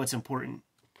kind of what's important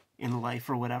in life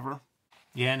or whatever.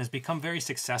 Yeah, and has become very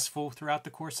successful throughout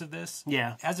the course of this.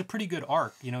 Yeah. Has a pretty good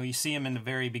arc. You see him in the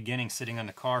very beginning sitting on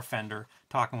the car fender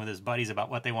talking with his buddies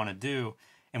about what they want to do.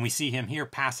 And we see him here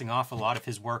passing off a lot of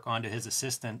his work onto his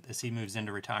assistant as he moves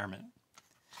into retirement.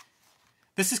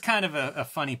 This is kind of a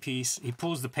funny piece. He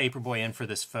pulls the paperboy in for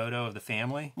this photo of the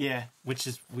family. Yeah. Which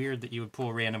is weird that you would pull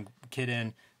a random kid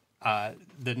in.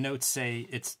 The notes say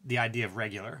it's the idea of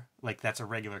regular. Like, that's a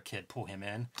regular kid. Pull him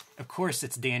in. Of course,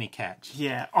 it's Danny Ketch.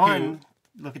 Yeah.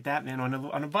 Look at that, man,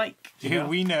 on a bike. Who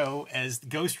we know as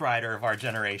Ghost Rider of our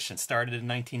generation. Started in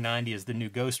 1990 as the new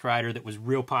Ghost Rider that was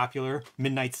real popular.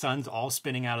 Midnight Suns all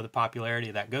spinning out of the popularity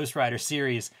of that Ghost Rider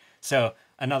series. So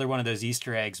another one of those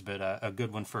Easter eggs, but a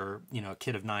good one for a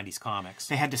kid of 90s comics.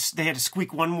 They had to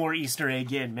squeak one more Easter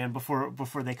egg in, man, before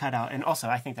they cut out. And also,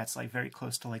 I think that's like very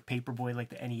close to like Paperboy, like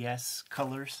the NES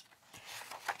colors.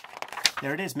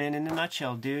 There it is, man, in a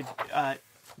nutshell, dude.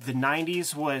 The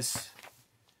 90s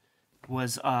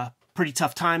was a pretty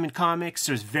tough time in comics.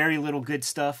 There's very little good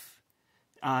stuff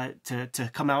to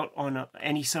come out on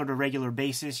any sort of regular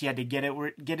basis. You had to get it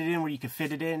in where you could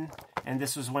fit it in, and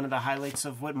this was one of the highlights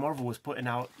of what Marvel was putting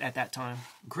out at that time.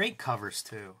 Great covers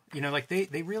too. Like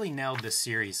they really nailed this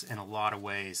series in a lot of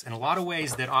ways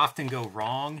that often go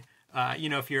wrong.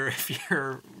 If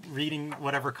you're reading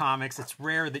whatever comics, it's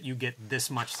rare that you get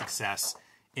this much success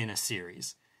in a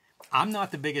series. I'm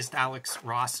not the biggest Alex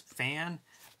Ross fan.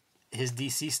 His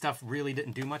DC stuff really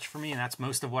didn't do much for me, and that's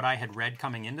most of what I had read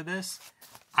coming into this.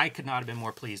 I could not have been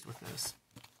more pleased with this.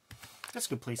 That's a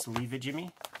good place to leave it,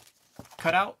 Jimmy.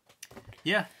 Cut out?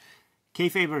 Yeah.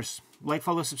 Kayfabers, like,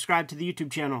 follow, subscribe to the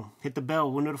YouTube channel. Hit the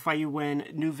bell. We'll notify you when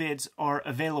new vids are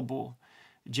available.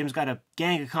 Jim's got a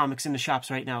gang of comics in the shops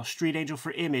right now. Street Angel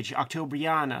for Image,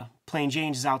 Octobriana, Plain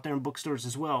Jane's is out there in bookstores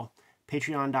as well.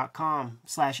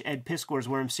 Patreon.com/Ed Piscors,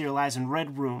 where I'm serialized in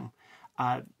Red Room.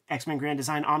 X-Men Grand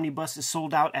Design Omnibus is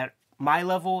sold out at my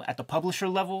level, at the publisher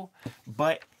level,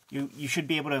 but you should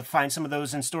be able to find some of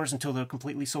those in stores until they're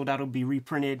completely sold out. It'll be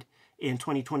reprinted in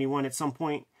 2021 at some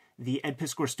point. The Ed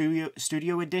Piscor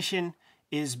Studio Edition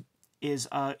is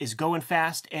going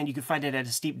fast, and you can find it at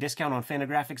a steep discount on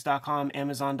Fantagraphics.com,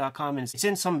 Amazon.com, and it's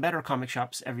in some better comic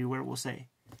shops everywhere, we'll say.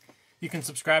 You can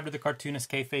subscribe to the Cartoonist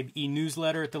Kayfabe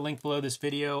e-newsletter at the link below this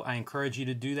video. I encourage you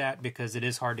to do that because it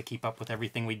is hard to keep up with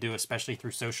everything we do, especially through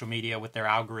social media with their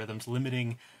algorithms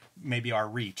limiting maybe our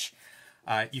reach.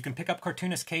 You can pick up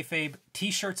Cartoonist Kayfabe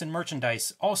t-shirts and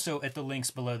merchandise also at the links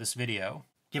below this video.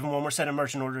 Give them one more set of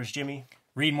merchant orders, Jimmy.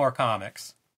 Read more comics.